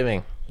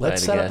Thanksgiving.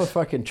 Let's set up a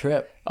fucking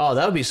trip. Oh,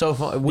 that would be so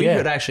fun. We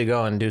could actually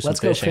go and do some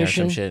fishing or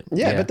some shit.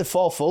 Yeah, I bet the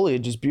fall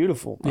foliage is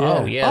beautiful.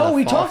 Oh, yeah. Oh,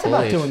 we talked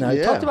about doing that. We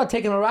Yeah. talked about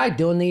taking a ride,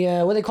 doing the,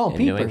 what do they call them?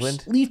 New Peepers.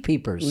 England? Leaf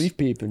peepers. Leaf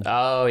peeping.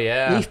 Oh,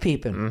 yeah. Leaf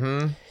peeping.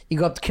 Mm-hmm. You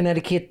go up to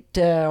Connecticut,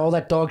 all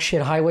that dog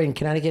shit highway in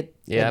Connecticut.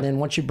 Yeah. And then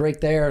once you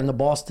break there in the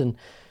Boston,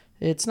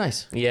 it's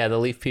nice. Yeah, the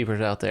leaf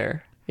peepers out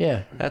there.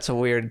 Yeah. That's a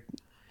weird...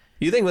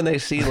 You think when they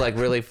see like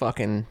really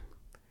fucking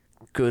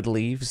good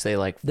leaves, they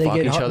fuck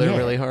each other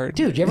really hard?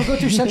 Dude, you ever go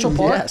through Central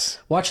Park Yes.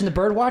 watching the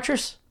bird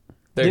watchers?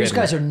 Those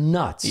guys are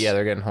nuts. Yeah,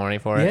 they're getting horny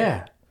for it.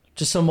 Yeah.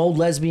 Just some old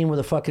lesbian with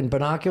a fucking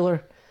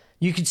binocular.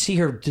 You could see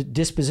her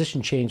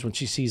disposition change when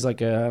she sees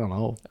like a, I don't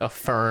know. A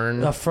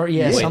fern.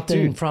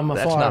 Something from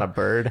afar. That's not a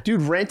bird.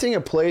 Dude, renting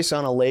a place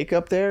on a lake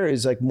up there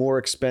is like more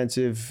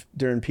expensive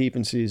during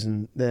peeping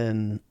season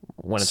than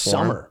when it's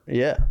summer. warm.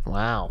 Yeah.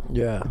 Wow.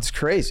 Yeah. It's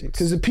crazy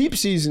because the peep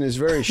season is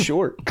very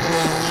short.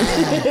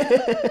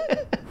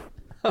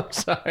 I'm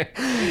sorry.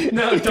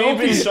 No, don't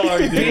be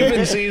sorry, dude.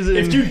 Peeping season.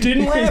 If you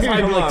didn't laugh, I'd be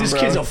Come like, on, this bro.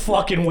 kid's a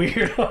fucking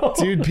weirdo.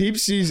 Dude, peep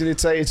season,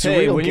 it's a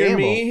Hey, real when gamble. you're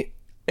me,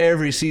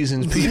 every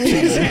season's peep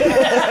season.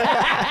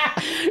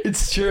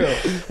 It's true.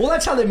 Well,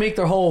 that's how they make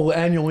their whole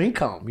annual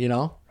income, you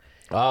know?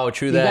 Oh,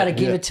 true You that. got to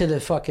give it to the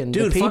fucking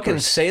Dude, the fucking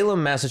peepers.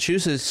 Salem,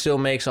 Massachusetts still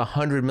makes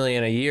 $100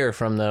 million a year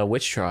from the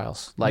witch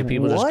trials. Like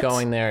people just What?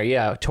 going there.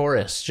 Yeah,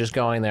 tourists just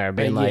going there,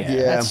 being like,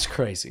 that's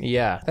crazy.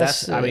 yeah,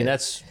 that's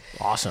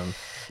awesome.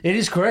 It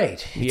is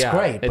great. It's Yeah,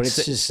 great, but it's-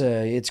 it's just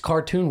it's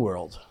cartoon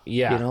world.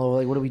 Yeah. You know,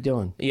 like what are we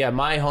doing? Yeah,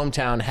 my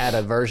hometown had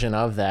a version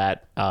of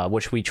that,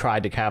 which we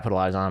tried to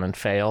capitalize on and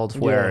failed,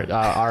 where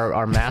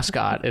our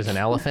mascot is an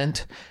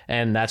elephant.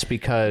 And that's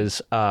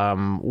because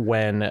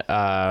when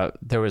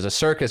there was a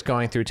circus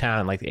going through town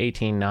in like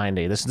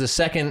 1890, this is the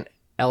second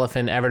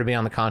elephant ever to be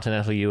on the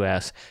continental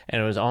U.S.,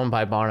 and it was owned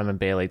by Barnum and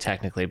Bailey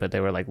technically, but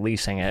they were like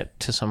leasing it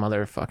to some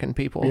other fucking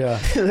people. Yeah.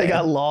 They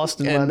got lost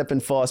and wound up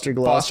in Foster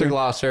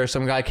Gloucester.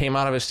 Some guy came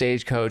out of a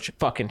stagecoach,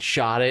 fucking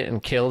shot it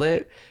and killed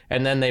it,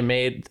 and then they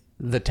made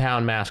the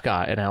town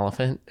mascot an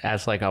elephant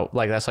as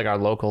that's like our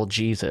local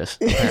Jesus.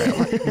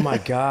 Apparently. Oh my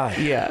God.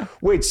 Yeah.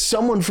 Wait,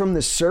 someone from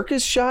the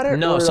circus shot it?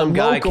 No, Or some a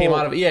guy local- came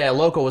out of a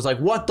local was like,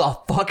 "What the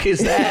fuck is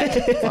that?"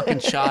 Fucking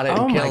shot it and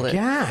Oh killed my it.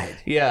 God.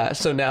 Yeah,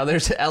 so now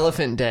there's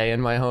Elephant Day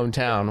in my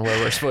hometown where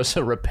we're supposed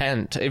to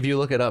repent. If you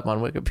look it up on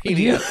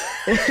Wikipedia.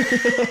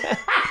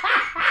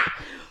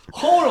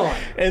 Hold on.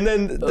 And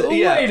then,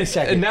 Wait a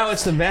second. And now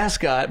it's the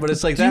mascot, but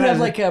it's like Do that. you have has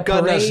like a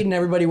God knows- parade and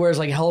everybody wears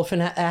like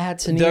elephant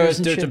hats and ears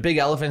and There's shit? a big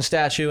elephant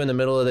statue in the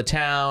middle of the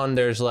town.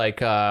 There's like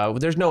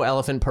there's no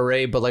elephant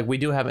parade, but like we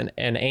do have an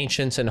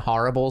Ancients and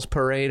Horribles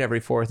parade every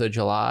 4th of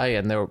July,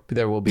 and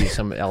there will be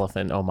some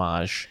elephant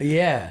homage.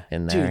 Yeah.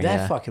 in there, Dude, that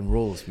yeah. fucking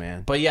rules,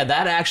 man. But yeah,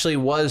 that actually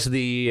was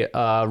the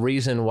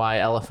reason why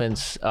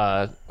elephants,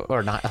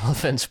 or not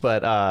elephants,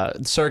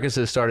 but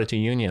circuses started to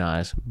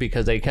unionize,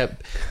 because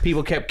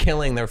people kept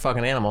killing their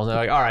fucking animals. And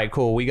they're like, all right,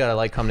 cool, we gotta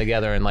like come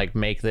together and like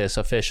make this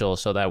official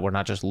so that we're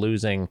not just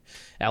losing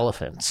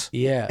elephants.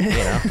 Yeah. You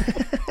know?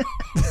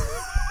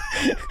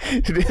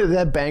 Did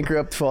that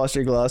bankrupt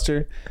Foster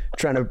Gloucester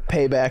trying to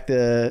pay back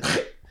the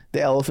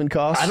elephant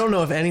costs? I don't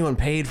know if anyone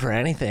paid for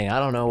anything. I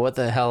don't know what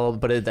the hell,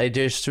 but they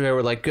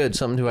were like, good,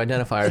 something to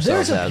identify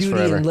ourselves There's a as beauty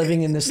forever. in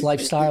living in this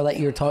lifestyle that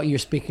you're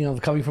speaking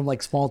of, coming from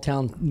like small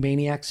town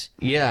maniacs.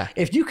 Yeah.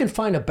 If you can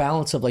find a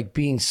balance of like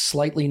being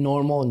slightly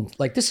normal and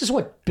like this is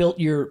what built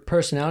your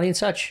personality and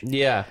such.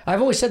 Yeah. I've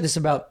always said this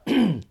about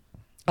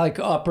like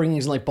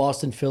upbringings in like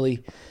Boston,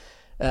 Philly,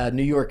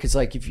 New York. It's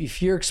like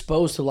if you're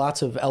exposed to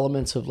lots of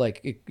elements of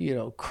like, you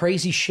know,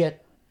 crazy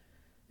shit,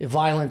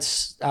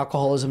 violence,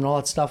 alcoholism, and all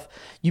that stuff,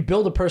 you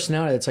build a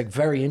personality that's like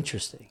very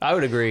interesting. I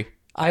would agree.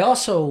 I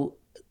also,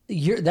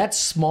 that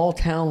small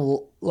town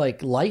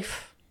like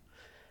life,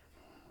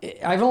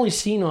 I've only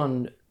seen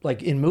on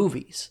like in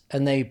movies,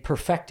 and they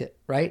perfect it,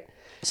 right?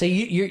 So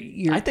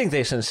you're I think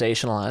they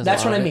sensationalize.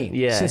 that's a lot what I of it. mean.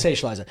 Yeah.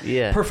 Sensationalize it.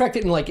 Yeah. Perfect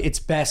it in like its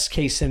best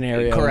case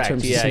scenario. Correct. In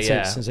terms Yeah, of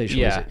yeah. sensationalize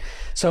Yeah. it.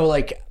 So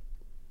like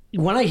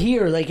when I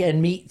hear like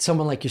and meet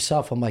someone like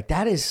yourself, I'm like,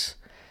 that is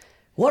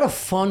what a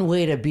fun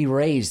way to be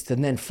raised,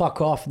 and then fuck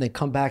off and then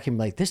come back and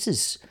be like,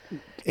 it's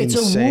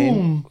Insane. a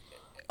womb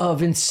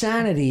of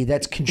insanity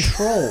that's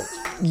controlled.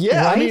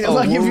 Yeah, I Right? mean, A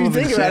like if you womb of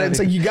think about it, it's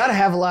insanity. like you got to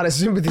have a lot of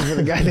sympathy for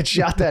the guy that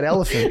shot that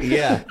elephant.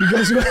 Yeah.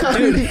 Because I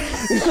mean,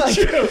 it's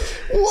like,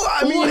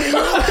 what? I mean,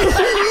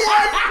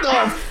 what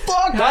the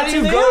fuck? How do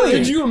you an go? alien.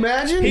 Did you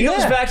imagine? He goes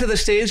Yeah. back to the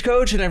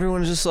stagecoach, and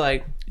everyone's just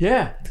like,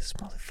 Yeah. this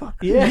motherfucker.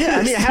 Yeah,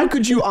 I mean, how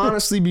could you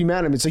honestly be mad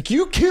at him? It's like,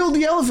 you killed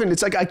the elephant.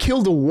 It's like, I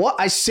killed a what?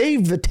 I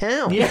saved the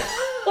town. Yeah.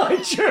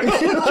 True.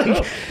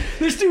 Like,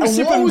 this dude was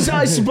What sipping. was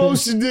I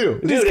supposed to do?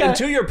 Dude, guy- and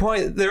to your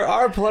point, there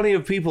are plenty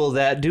of people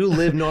that do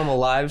live normal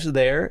lives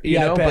there, you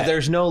Yeah, I know, bet. but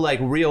there's no like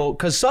real,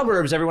 because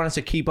suburbs, everyone has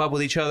to keep up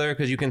with each other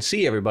because you can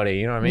see everybody,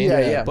 you know what I mean? Yeah,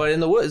 yeah. But in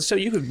the woods, so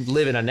you could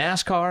live in a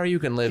NASCAR, you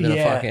can live in a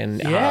Yeah, fucking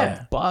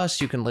yeah. bus,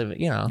 you can live,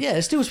 you know. Yeah,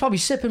 this dude was probably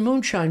sipping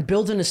moonshine,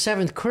 building a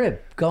 7th crib,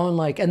 going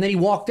like, and then he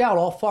walked out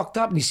all fucked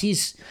up, and he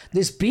sees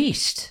this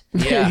beast,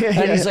 Yeah.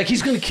 and he's like,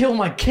 he's gonna kill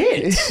my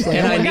kids, like,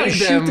 And oh I my God, need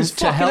shoot them this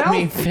to fucking help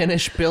me elephant.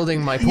 finish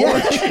building my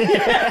porch.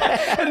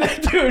 And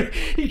then, dude,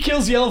 he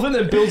kills the elephant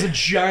and builds a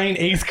giant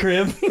 8th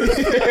crib.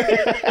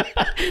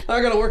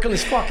 I gotta work on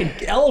this fucking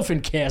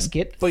elephant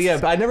casket. But yeah,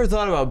 I never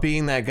thought about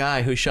being that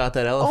guy who shot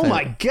that elephant.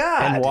 my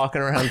God. And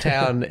walking around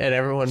town and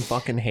everyone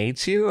fucking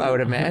hates you, I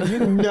would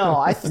imagine. No,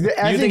 I You think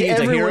think he's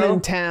a everyone hero?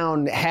 in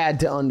town had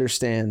to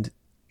understand,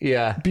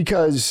 Yeah.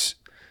 because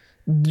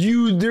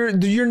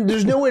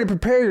there's no way to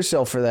prepare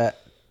yourself for that.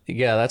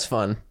 Yeah, that's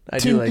fun. I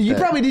do like You that.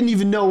 probably didn't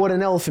even know what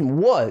an elephant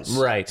was.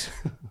 Right.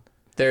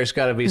 There's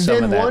got to be some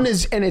Then of that. one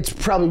is, and it's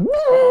probably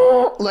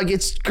like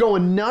it's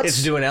going nuts.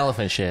 It's doing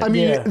elephant shit. I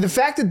mean, Yeah. the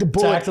fact that the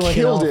bullet acting like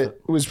an killed elephant.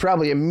 it was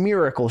probably a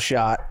miracle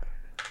shot.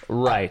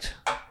 Right.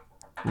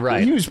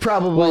 Right. He was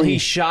probably Well, he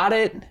shot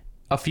it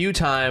a few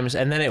times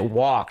and then it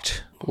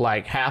walked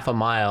like half a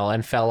mile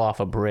and fell off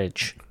a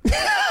bridge.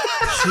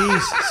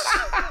 Jesus.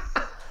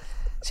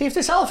 See, if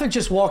this elephant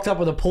just walked up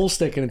with a pool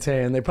stick in its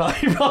hand, they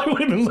probably would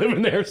have been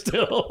living there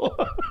still.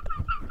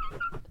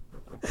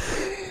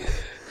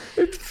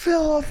 It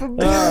fell off a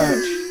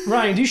bridge.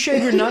 Ryan, do you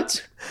shave your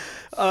nuts?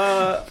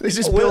 They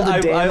just built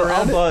a dam I'll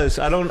around it. buzz.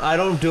 I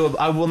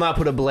will not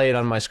put a blade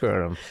on my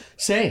scrotum.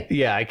 Say.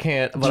 Yeah, I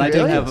can't. But you I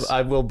do really?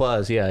 I will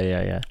buzz.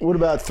 Yeah. What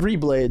about 3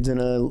 blades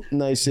and a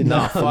nice?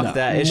 No, fuck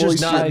that. It's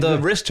just not, the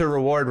Moisturizer. risk to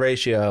reward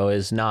ratio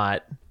is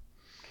not.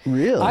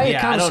 Really? I-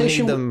 Yeah, I don't need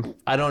conversation- them.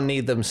 I don't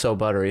need them so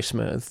buttery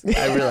smooth.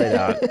 I really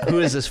don't. Who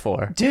is this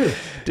for? Dude,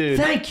 Dude.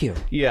 thank you.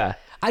 Yeah.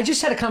 I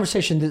just had a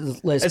conversation,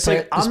 Liz. It's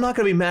like, I'm not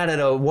going to be mad at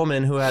a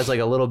woman who has like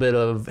a little bit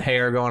of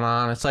hair going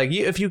on. It's like,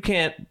 if you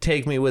can't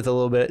take me with a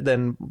little bit,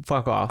 then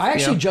fuck off. I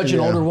actually you know? judge an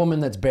Yeah. older woman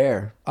that's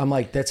bare. I'm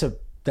like, that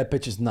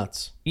bitch is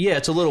nuts. Yeah,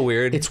 it's a little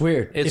weird. It's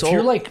weird. It's if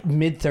you're old- like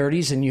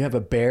mid-30s and you have a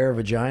bare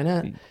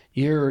vagina,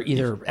 you're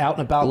either out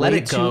and about. Let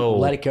late it go.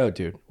 Let it go,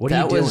 dude. What are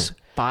That you doing? was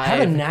Have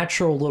a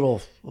natural little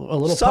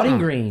Something. putting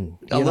green.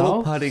 A you little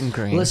know? putting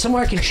green.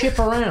 Somewhere I can chip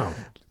around.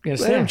 You Let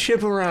him understand?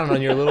 chip around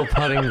on your little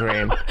putting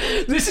green.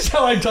 This is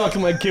how I talk to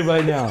my kid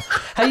right now.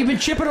 Have you been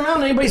chipping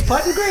around anybody's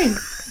putting green?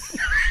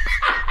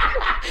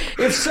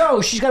 If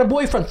so, she's got a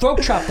boyfriend.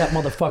 Throat chop that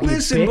motherfucker.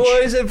 Listen, you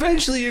bitch. boys,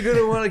 eventually you're going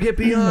to want to get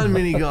beyond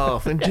mini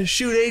golf and just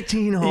shoot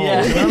 18 holes.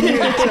 Yeah. And I'm here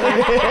to tell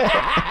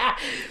you-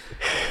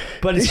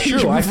 But it's You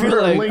true. I prefer feel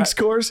a like links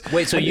course.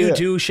 Wait, so you Yeah.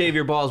 do shave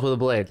your balls with a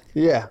blade?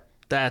 Yeah.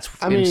 That's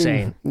I mean,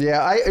 insane.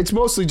 yeah, it's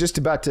mostly just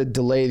about to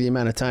delay the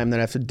amount of time that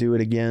I have to do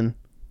it again.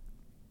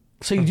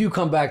 so. You do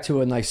come back to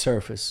a nice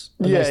surface,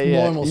 a nice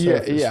normal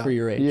surface for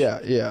your age. Yeah.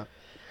 yeah.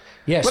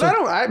 But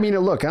So, I mean,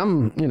 look,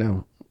 I'm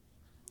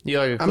You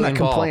like a I'm not clean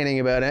ball. complaining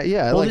about it.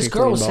 Yeah, I well, like this a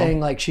girl clean was ball. saying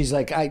like she's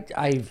like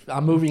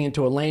I'm moving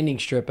into a landing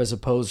strip as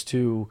opposed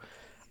to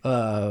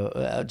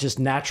just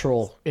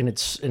natural in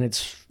its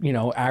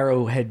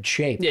arrowhead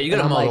shape. Yeah, you got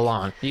to And mow I'm the like,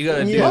 lawn. You got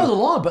to You do mow the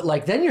lawn, but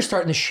like then you're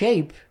starting to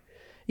shape.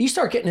 You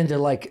start getting into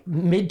like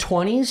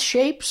mid-20s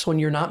shapes when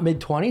you're not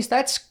mid-20s.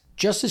 That's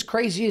just as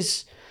crazy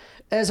as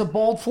a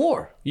bald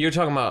floor. You're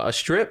talking about a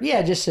strip?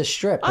 Yeah, just a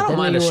strip. I don't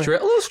mind a strip.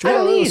 A little strip. I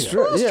don't a little either.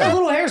 strip, A yeah.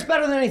 little hair's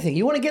better than anything.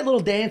 You want to get a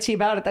little dancey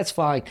about it, that's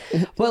fine.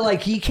 But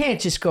like, you can't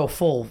just go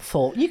full.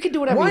 You can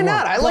do whatever Why you want.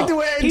 not? I like the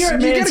way here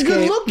at you get a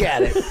good Manscaped- look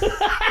at it.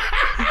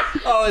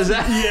 Oh, is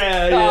that?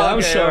 Yeah, Oh, I'm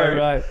okay, sorry.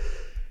 all right. Right.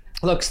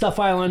 Look, Stuff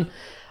Island,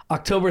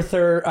 October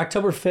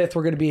 5th,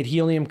 we're going to be at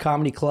Helium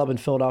Comedy Club in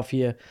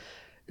Philadelphia.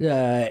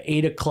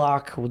 8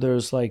 o'clock.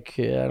 There's like,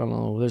 I don't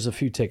know, there's a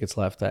few tickets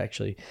left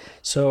actually.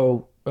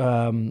 So,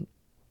 I'm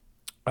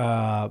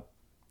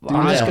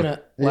just going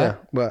to, Yeah,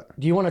 but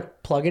do you want to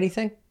plug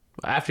anything?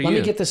 After Let you.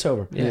 me get this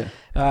over.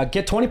 Yeah.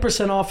 Get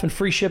 20% off and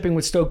free shipping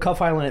with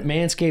Cuff Island at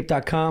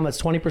manscaped.com.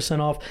 That's 20%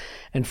 off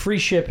and free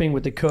shipping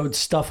with the code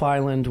Stuff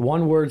Island.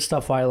 One word,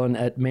 Stuff Island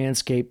at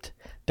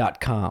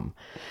manscaped.com.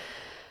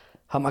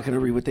 I'm not going to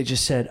read what they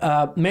just said.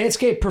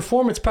 Manscaped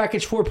Performance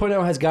Package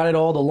 4.0 has got it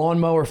all. The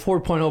Lawnmower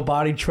 4.0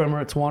 body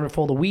trimmer. It's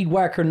wonderful. The Weed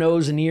Whacker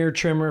nose and ear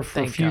trimmer for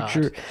Thank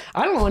future. God.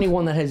 I don't know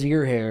anyone that has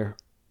ear hair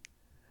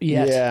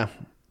yet. yeah,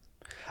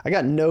 I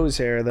got nose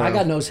hair though. I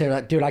got nose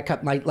hair. Dude, I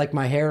cut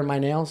my hair and my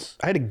nails.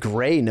 I had a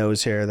gray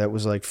nose hair that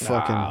was like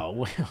fucking.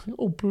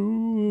 Oh,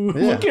 boo.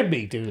 Yeah. Look at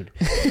me, dude.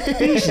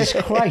 Jesus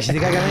Christ. You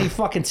think I got any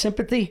fucking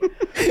sympathy?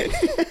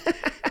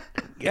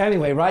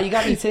 Anyway, Ryan, you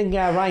got anything?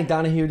 Ryan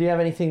Donahue, do you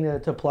have anything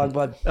to plug,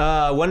 bud?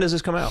 When does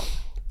this come out?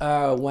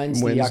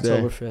 Wednesday,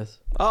 October 5th.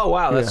 Oh,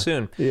 wow, that's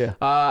soon. Yeah.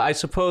 I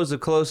suppose the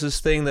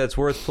closest thing that's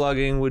worth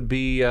plugging would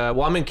be,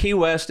 I'm in Key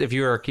West, if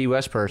you're a Key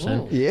West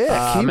person. Yeah,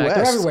 Key I'm at- West.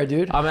 They're everywhere,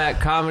 dude. I'm at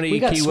Comedy We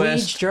got Key Swedes,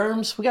 West.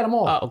 germs. We got them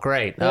all. Oh,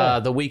 great.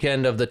 The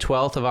weekend of the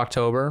 12th of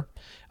October,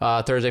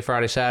 Thursday,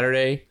 Friday,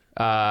 Saturday.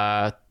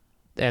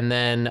 And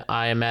then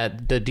I am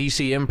at the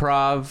DC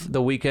Improv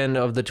the weekend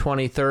of the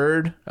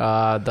 23rd.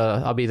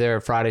 I'll be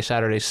there Friday,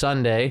 Saturday,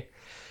 Sunday.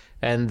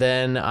 And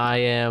then I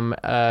am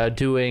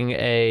doing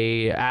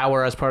a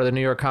hour as part of the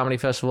New York Comedy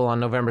Festival on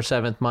November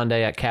 7th,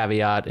 Monday at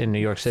Caveat in New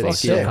York City. Fuck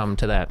So yeah. come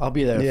to that. I'll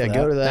be there. Yeah, for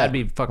go to that. That'd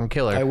be fucking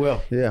killer. I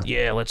will. Yeah.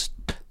 Yeah, let's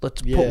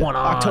put Yeah. one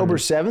on. October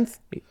 7th?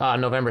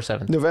 November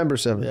 7th. November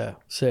 7th. Yeah,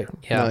 sick.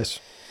 Yeah. Nice.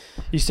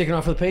 You sticking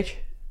off for the page?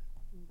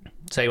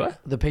 Say what?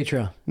 The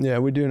Patreon. Yeah,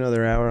 we do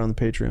another hour on the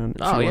Patreon.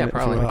 Oh, yeah,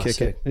 probably. If you wanna Oh, kick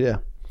sick. it. Yeah.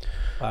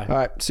 Bye. All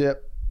right. See ya.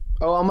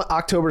 Oh, I'm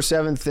October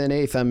 7th and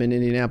 8th. I'm in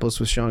Indianapolis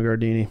with Sean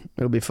Gardini.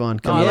 It'll be fun.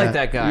 Oh, I Yeah. like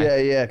that guy. Yeah.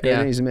 Yeah.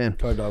 Gardini's a man.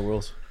 Guard dog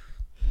rules.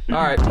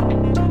 All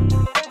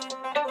right.